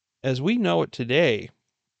as we know it today,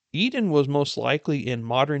 Eden was most likely in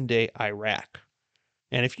modern-day Iraq.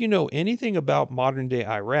 And if you know anything about modern-day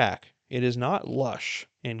Iraq, it is not lush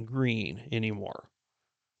and green anymore.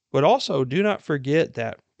 But also, do not forget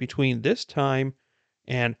that between this time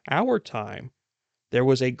and our time, there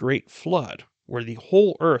was a great flood where the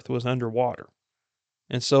whole earth was underwater.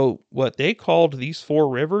 And so what they called these 4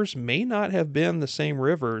 rivers may not have been the same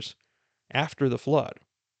rivers after the flood.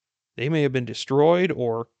 They may have been destroyed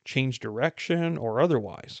or changed direction or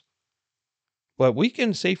otherwise. But we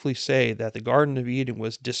can safely say that the Garden of Eden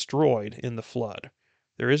was destroyed in the flood.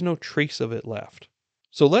 There is no trace of it left.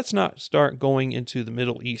 So let's not start going into the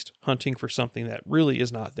Middle East hunting for something that really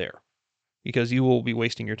is not there, because you will be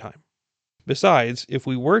wasting your time. Besides, if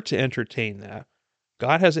we were to entertain that,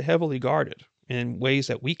 God has it heavily guarded in ways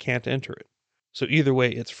that we can't enter it. So either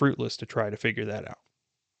way, it's fruitless to try to figure that out.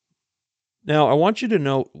 Now, I want you to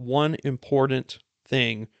note one important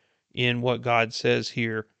thing in what God says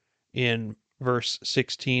here in verse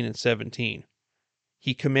 16 and 17.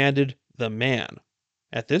 He commanded the man.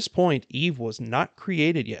 At this point, Eve was not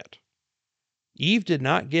created yet. Eve did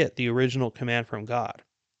not get the original command from God.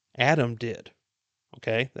 Adam did.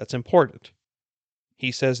 Okay, that's important.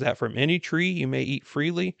 He says that from any tree you may eat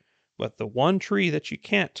freely, But the one tree that you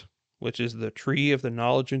can't, which is the tree of the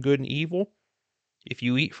knowledge of good and evil, if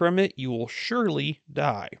you eat from it, you will surely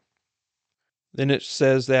die. Then it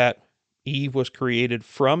says that Eve was created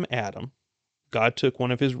from Adam. God took one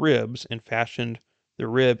of his ribs and fashioned the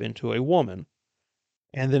rib into a woman.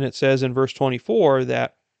 And then it says in verse 24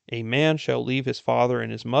 that a man shall leave his father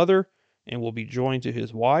and his mother and will be joined to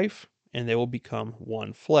his wife, and they will become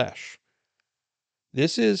one flesh.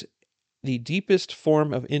 This is the deepest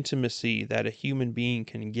form of intimacy that a human being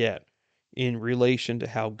can get in relation to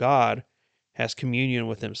how God has communion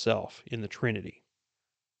with himself in the Trinity.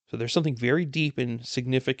 So there's something very deep and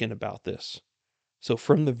significant about this. So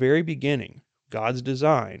from the very beginning, God's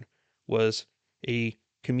design was a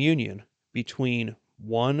communion between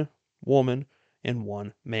one woman and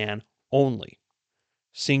one man only,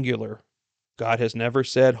 singular. God has never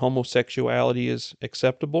said homosexuality is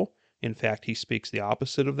acceptable. In fact, he speaks the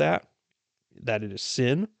opposite of that it is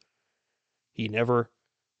sin. He never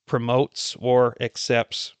promotes or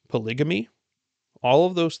accepts polygamy. All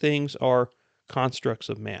of those things are constructs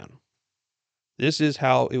of man. This is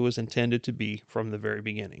how it was intended to be from the very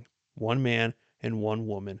beginning. One man and one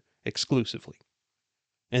woman exclusively.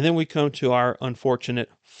 And then we come to our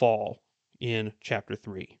unfortunate fall in chapter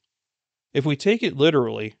 3. If we take it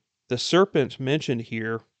literally, the serpent mentioned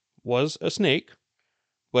here was a snake,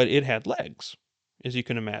 but it had legs, as you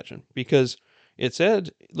can imagine, because it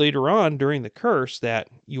said later on during the curse that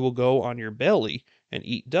you will go on your belly and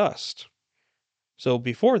eat dust. So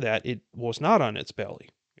before that, it was not on its belly.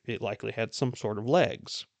 It likely had some sort of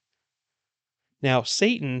legs. Now,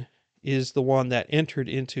 Satan is the one that entered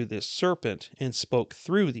into this serpent and spoke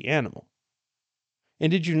through the animal. And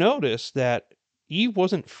did you notice that Eve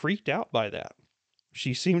wasn't freaked out by that?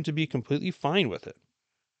 She seemed to be completely fine with it.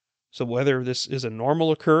 So whether this is a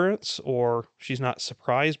normal occurrence or she's not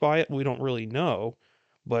surprised by it, we don't really know.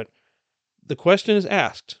 But the question is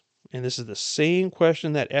asked, and this is the same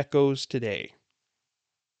question that echoes today.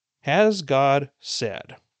 Has God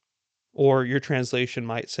said? Or your translation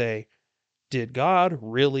might say, did God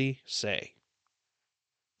really say?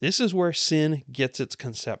 This is where sin gets its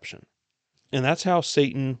conception. And that's how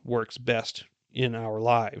Satan works best in our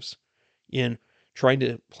lives, in trying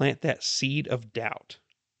to plant that seed of doubt.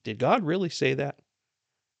 Did God really say that?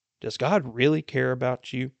 Does God really care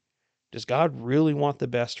about you? Does God really want the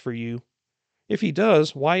best for you? If he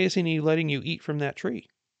does, why isn't he letting you eat from that tree?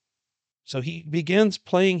 So he begins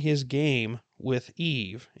playing his game with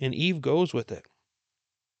Eve, and Eve goes with it.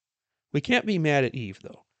 We can't be mad at Eve,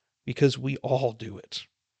 though, because we all do it.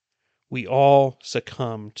 We all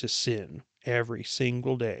succumb to sin every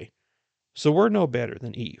single day. So we're no better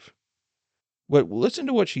than Eve. But listen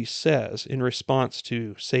to what she says in response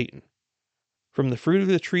to Satan. From the fruit of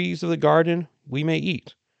the trees of the garden we may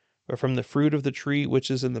eat, but from the fruit of the tree which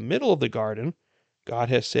is in the middle of the garden, God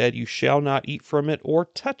has said, you shall not eat from it or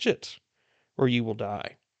touch it, or you will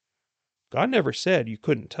die. God never said you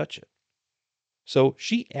couldn't touch it. So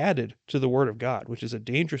she added to the word of God, which is a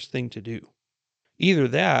dangerous thing to do. Either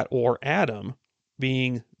that or Adam,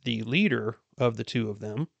 being the leader of the two of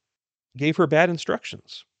them, gave her bad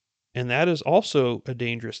instructions. And that is also a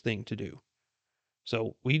dangerous thing to do.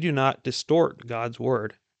 So we do not distort God's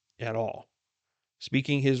word at all.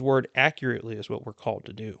 Speaking his word accurately is what we're called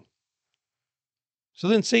to do. So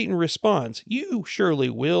then Satan responds, you surely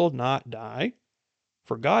will not die,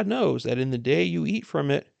 for God knows that in the day you eat from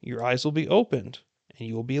it, your eyes will be opened, and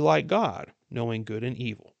you will be like God, knowing good and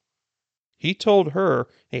evil. He told her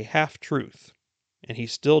a half-truth, and he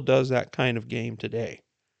still does that kind of game today.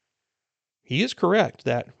 He is correct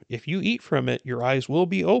that if you eat from it, your eyes will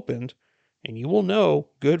be opened, and you will know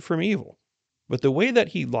good from evil. But the way that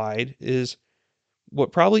he lied is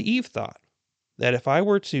what probably Eve thought, that if I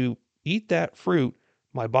were to eat that fruit,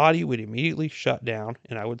 my body would immediately shut down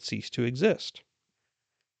and I would cease to exist.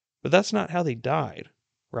 But that's not how they died,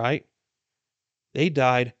 right? They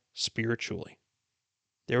died spiritually.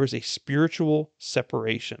 There was a spiritual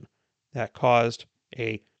separation that caused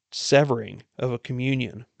a severing of a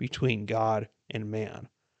communion between God and man.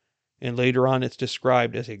 And later on, it's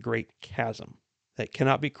described as a great chasm that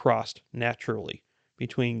cannot be crossed naturally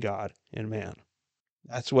between God and man.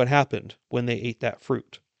 That's what happened when they ate that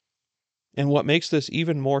fruit. And what makes this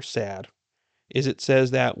even more sad is it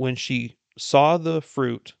says that when she saw the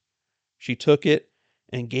fruit, she took it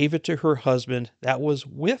and gave it to her husband that was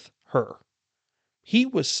with her. He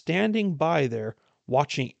was standing by there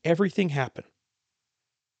watching everything happen.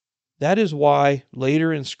 That is why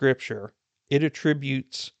later in Scripture it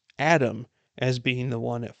attributes Adam as being the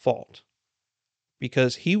one at fault,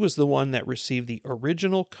 because he was the one that received the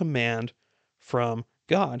original command from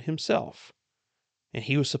God himself. And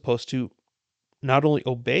he was supposed to not only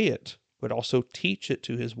obey it, but also teach it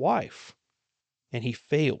to his wife. And he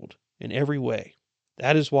failed in every way.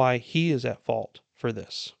 That is why he is at fault for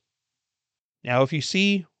this. Now, if you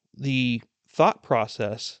see the thought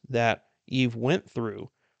process that Eve went through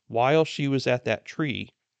while she was at that tree,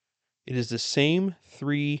 it is the same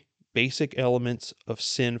three basic elements of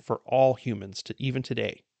sin for all humans, even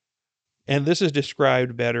today. And this is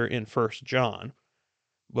described better in 1 John,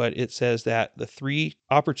 but it says that the three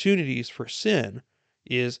opportunities for sin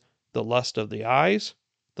is the lust of the eyes,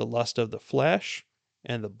 the lust of the flesh,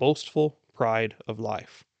 and the boastful pride of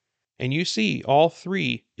life. And you see all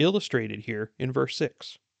three illustrated here in verse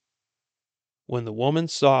 6. When the woman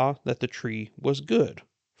saw that the tree was good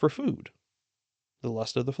for food, the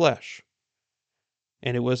lust of the flesh,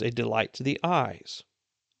 and it was a delight to the eyes,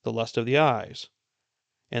 the lust of the eyes,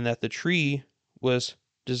 and that the tree was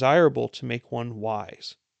desirable to make one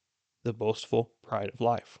wise, the boastful pride of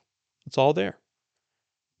life. It's all there.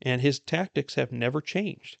 And his tactics have never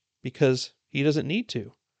changed because he doesn't need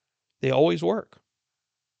to. They always work.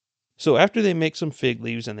 So after they make some fig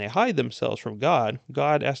leaves and they hide themselves from God,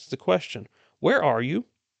 God asks the question, "Where are you?"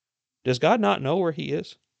 Does God not know where he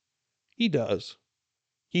is? He does.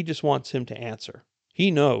 He just wants him to answer. He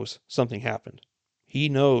knows something happened. He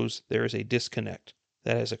knows there is a disconnect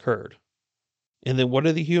that has occurred. And then what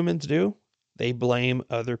do the humans do? They blame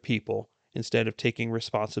other people instead of taking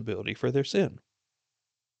responsibility for their sin.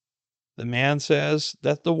 The man says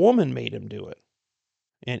that the woman made him do it.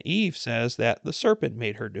 And Eve says that the serpent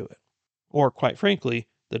made her do it. Or, quite frankly,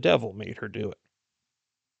 the devil made her do it.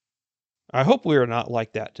 I hope we are not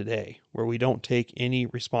like that today, where we don't take any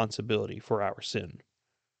responsibility for our sin,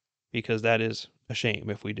 because that is a shame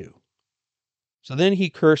if we do. So then he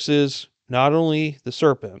curses not only the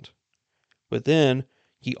serpent, but then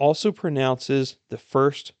he also pronounces the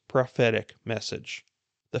first prophetic message,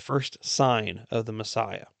 the first sign of the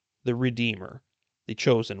Messiah, the Redeemer, the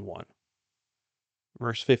chosen one.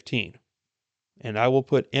 Verse 15, "And I will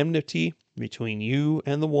put enmity between you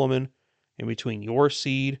and the woman, and between your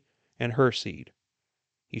seed and her seed.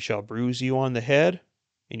 He shall bruise you on the head,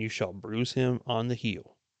 and you shall bruise him on the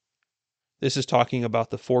heel." This is talking about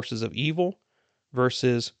the forces of evil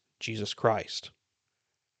versus Jesus Christ.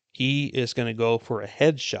 He is going to go for a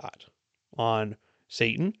headshot on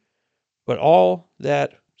Satan, but all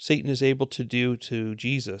that Satan is able to do to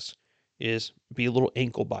Jesus is be a little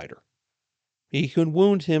ankle biter. He can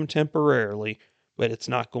wound him temporarily, but it's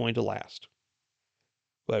not going to last.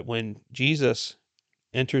 But when Jesus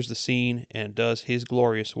enters the scene and does his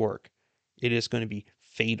glorious work, it is going to be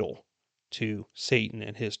fatal to Satan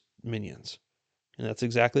and his minions. And that's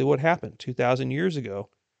exactly what happened 2,000 years ago,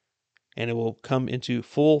 and it will come into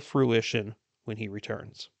full fruition when he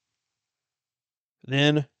returns.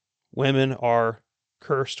 Then women are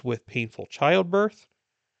cursed with painful childbirth,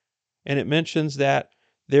 and it mentions that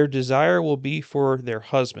their desire will be for their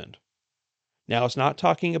husband. Now, it's not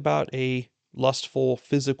talking about a lustful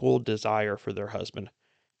physical desire for their husband.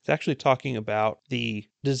 It's actually talking about the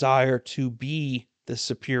desire to be the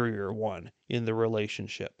superior one in the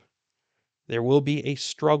relationship. There will be a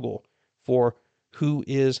struggle for who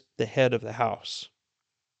is the head of the house.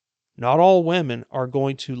 Not all women are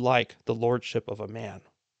going to like the lordship of a man.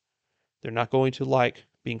 They're not going to like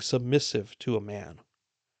being submissive to a man.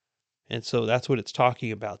 And so that's what it's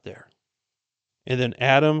talking about there. And then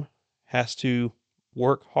Adam has to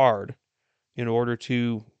work hard in order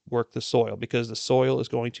to work the soil, because the soil is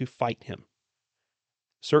going to fight him.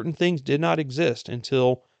 Certain things did not exist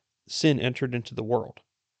until sin entered into the world.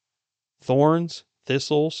 Thorns,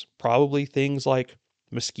 thistles, probably things like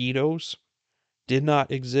mosquitoes, did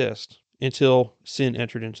not exist until sin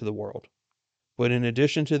entered into the world. But in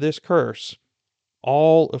addition to this curse,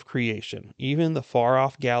 all of creation, even the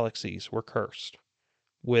far-off galaxies, were cursed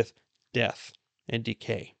with death and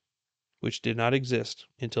decay, which did not exist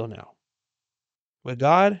until now. But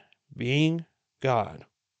God, being God,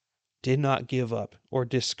 did not give up or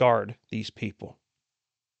discard these people.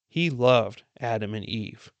 He loved Adam and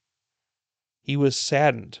Eve. He was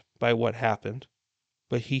saddened by what happened,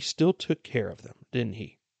 but he still took care of them, didn't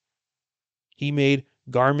he? He made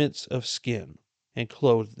garments of skin and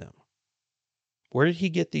clothed them. Where did he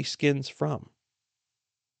get these skins from?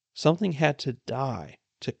 Something had to die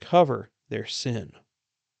to cover their sin.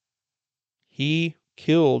 He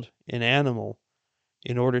killed an animal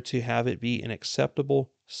in order to have it be an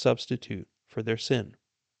acceptable substitute for their sin.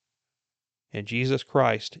 And Jesus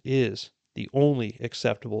Christ is the only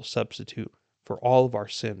acceptable substitute for all of our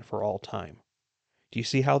sin for all time. Do you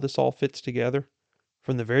see how this all fits together?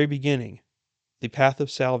 From the very beginning, the path of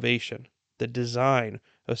salvation, the design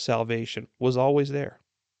of salvation was always there.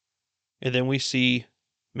 And then we see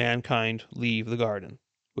mankind leave the garden,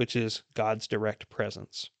 which is God's direct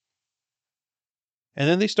presence. And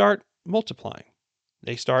then they start multiplying.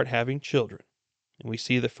 They start having children. And we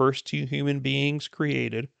see the first two human beings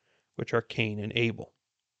created, which are Cain and Abel.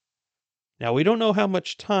 Now, we don't know how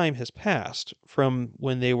much time has passed from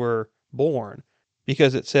when they were born,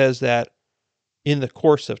 because it says that in the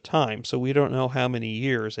course of time, so we don't know how many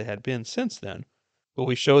years it had been since then. But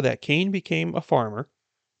we show that Cain became a farmer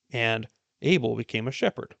and Abel became a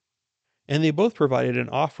shepherd. And they both provided an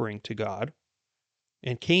offering to God,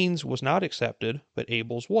 and Cain's was not accepted, but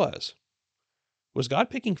Abel's was. Was God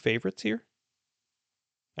picking favorites here?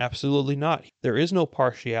 Absolutely not. There is no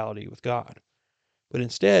partiality with God. But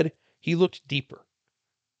instead, he looked deeper.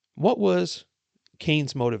 What was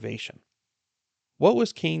Cain's motivation? What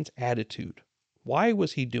was Cain's attitude? Why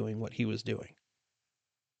was he doing what he was doing?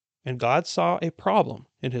 And God saw a problem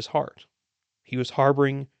in his heart. He was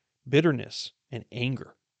harboring bitterness and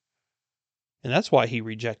anger. And that's why he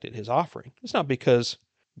rejected his offering. It's not because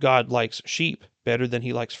God likes sheep better than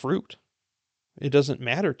he likes fruit. It doesn't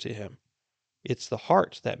matter to him. It's the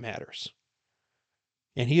heart that matters.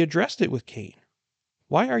 And he addressed it with Cain.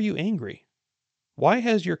 Why are you angry? Why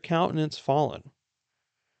has your countenance fallen?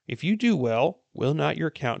 If you do well, will not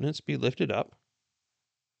your countenance be lifted up?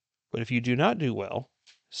 But if you do not do well,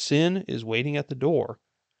 sin is waiting at the door,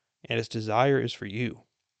 and its desire is for you,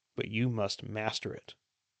 but you must master it.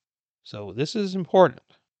 So this is important.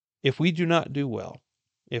 If we do not do well,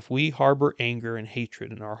 if we harbor anger and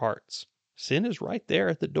hatred in our hearts, sin is right there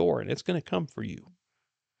at the door, and it's going to come for you.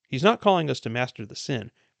 He's not calling us to master the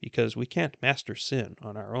sin, because we can't master sin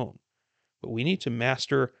on our own. But we need to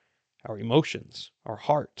master our emotions, our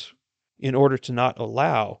heart, in order to not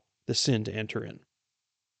allow the sin to enter in.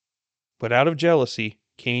 But out of jealousy,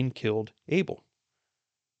 Cain killed Abel.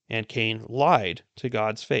 And Cain lied to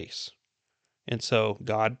God's face. And so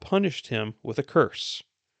God punished him with a curse.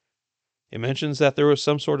 It mentions that there was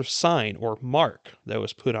some sort of sign or mark that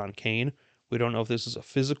was put on Cain. We don't know if this is a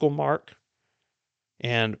physical mark.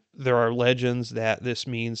 And there are legends that this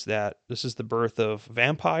means that this is the birth of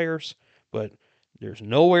vampires, but there's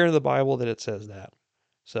nowhere in the Bible that it says that.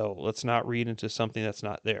 So let's not read into something that's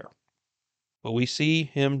not there. But we see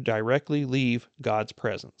him directly leave God's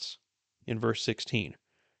presence. In verse 16,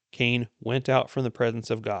 Cain went out from the presence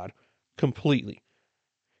of God completely.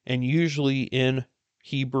 And usually in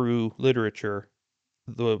Hebrew literature,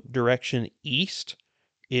 the direction east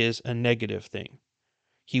is a negative thing.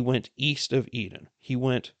 He went east of Eden. He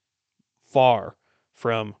went far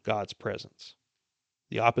from God's presence,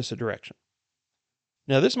 the opposite direction.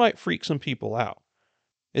 Now, this might freak some people out.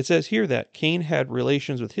 It says here that Cain had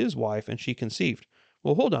relations with his wife and she conceived.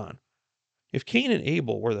 Well, hold on. If Cain and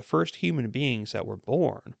Abel were the first human beings that were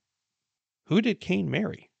born, who did Cain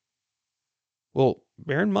marry? Well,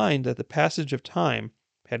 bear in mind that the passage of time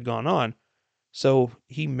had gone on, so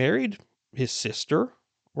he married his sister,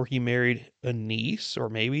 or he married a niece, or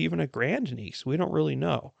maybe even a grandniece. We don't really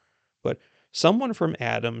know. But someone from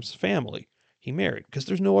Adam's family he married, because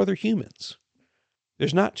there's no other humans.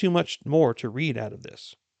 There's not too much more to read out of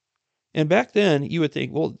this. And back then, you would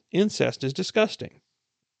think, well, incest is disgusting.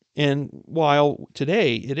 And while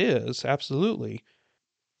today it is, absolutely,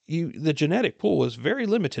 the genetic pool was very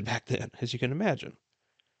limited back then, as you can imagine.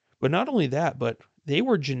 But not only that, but they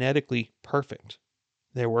were genetically perfect.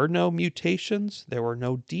 There were no mutations, there were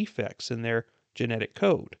no defects in their genetic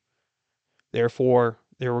code. Therefore,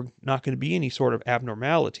 there were not going to be any sort of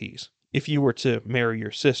abnormalities if you were to marry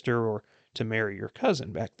your sister or to marry your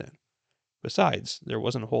cousin back then. Besides, there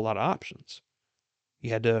wasn't a whole lot of options. You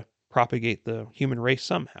had to propagate the human race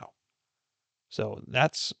somehow. So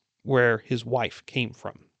that's where his wife came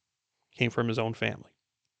from his own family.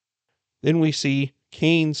 Then we see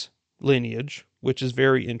Cain's lineage, which is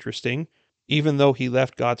very interesting. Even though he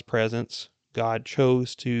left God's presence, God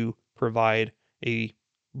chose to provide a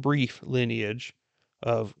brief lineage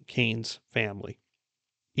of Cain's family.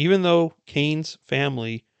 Even though Cain's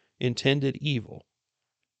family intended evil,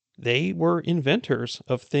 they were inventors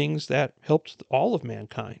of things that helped all of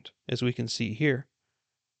mankind, as we can see here.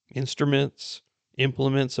 Instruments,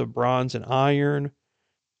 implements of bronze and iron,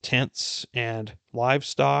 tents and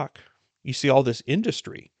livestock. You see all this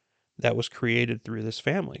industry that was created through this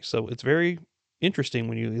family. So it's very interesting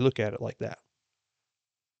when you look at it like that.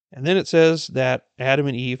 And then it says that Adam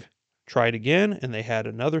and Eve tried again, and they had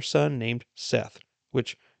another son named Seth,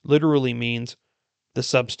 which literally means the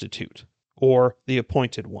substitute or the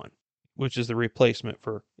appointed one, which is the replacement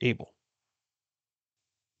for Abel.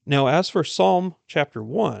 Now, as for Psalm chapter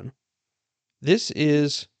 1, this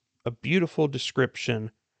is a beautiful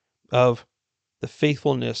description of the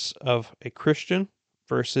faithfulness of a Christian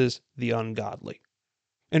versus the ungodly.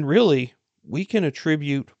 And really, we can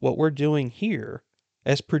attribute what we're doing here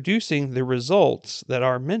as producing the results that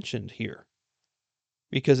are mentioned here.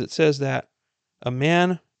 Because it says that a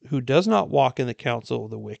man who does not walk in the counsel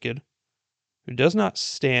of the wicked, who does not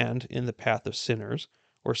stand in the path of sinners,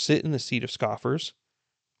 or sit in the seat of scoffers,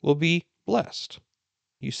 will be blessed.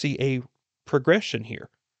 You see a progression here.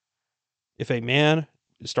 If a man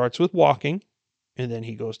starts with walking, and then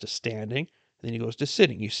he goes to standing, and then he goes to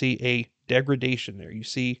sitting, you see a degradation there. You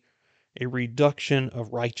see a reduction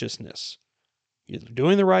of righteousness. You're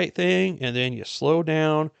doing the right thing, and then you slow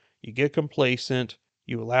down, you get complacent,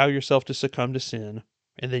 you allow yourself to succumb to sin,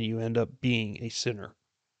 and then you end up being a sinner.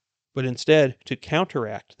 But instead, to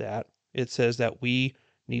counteract that, it says that we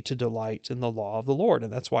need to delight in the law of the Lord,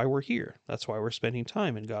 and that's why we're here. That's why we're spending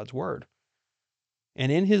time in God's Word.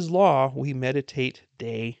 And in His law, we meditate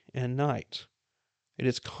day and night. It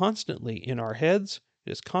is constantly in our heads,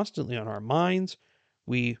 it is constantly on our minds.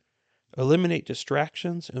 We eliminate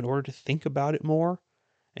distractions in order to think about it more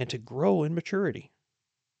and to grow in maturity.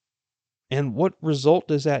 And what result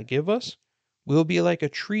does that give us? We'll be like a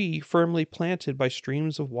tree firmly planted by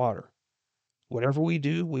streams of water. Whatever we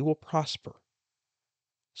do, we will prosper.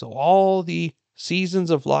 So all the seasons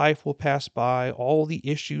of life will pass by, all the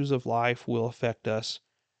issues of life will affect us,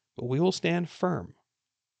 but we will stand firm.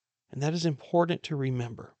 And that is important to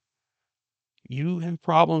remember. You have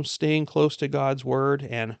problems staying close to God's Word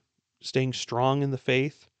and staying strong in the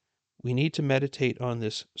faith. We need to meditate on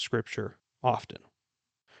this scripture often.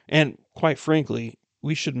 And quite frankly,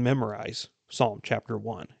 we should memorize Psalm chapter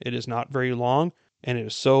 1. It is not very long, and it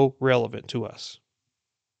is so relevant to us.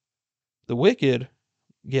 The wicked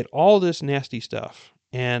get all this nasty stuff,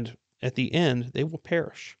 and at the end, they will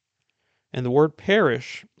perish. And the word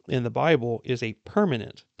perish in the Bible is a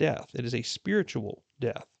permanent death. It is a spiritual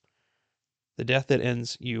death. The death that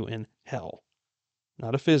ends you in hell,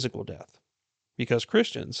 not a physical death. Because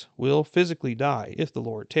Christians will physically die if the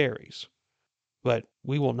Lord tarries, but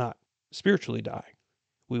we will not spiritually die.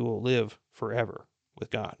 We will live forever with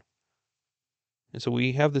God. And so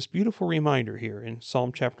we have this beautiful reminder here in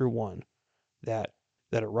Psalm chapter 1 that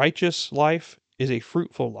a righteous life is a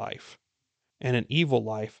fruitful life, and an evil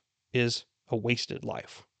life is a wasted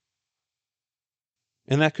life.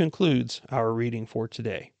 And that concludes our reading for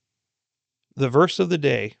today. The verse of the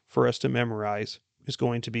day for us to memorize is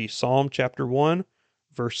going to be Psalm chapter 1,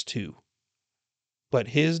 verse 2. But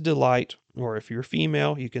his delight, or if you're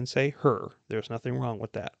female, you can say her. There's nothing wrong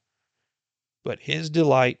with that. But his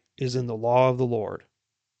delight is in the law of the Lord,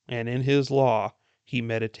 and in his law he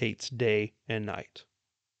meditates day and night.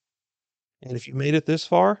 And if you made it this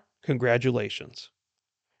far, congratulations.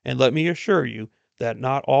 And let me assure you that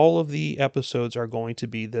not all of the episodes are going to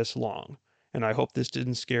be this long, and I hope this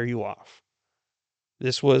didn't scare you off.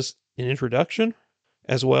 This was an introduction,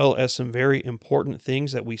 as well as some very important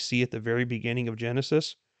things that we see at the very beginning of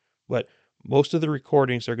Genesis, but most of the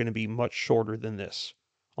recordings are going to be much shorter than this,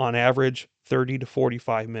 on average 30 to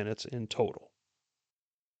 45 minutes in total.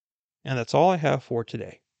 And that's all I have for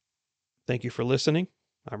today. Thank you for listening.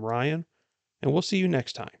 I'm Ryan, and we'll see you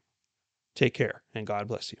next time. Take care, and God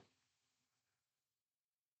bless you.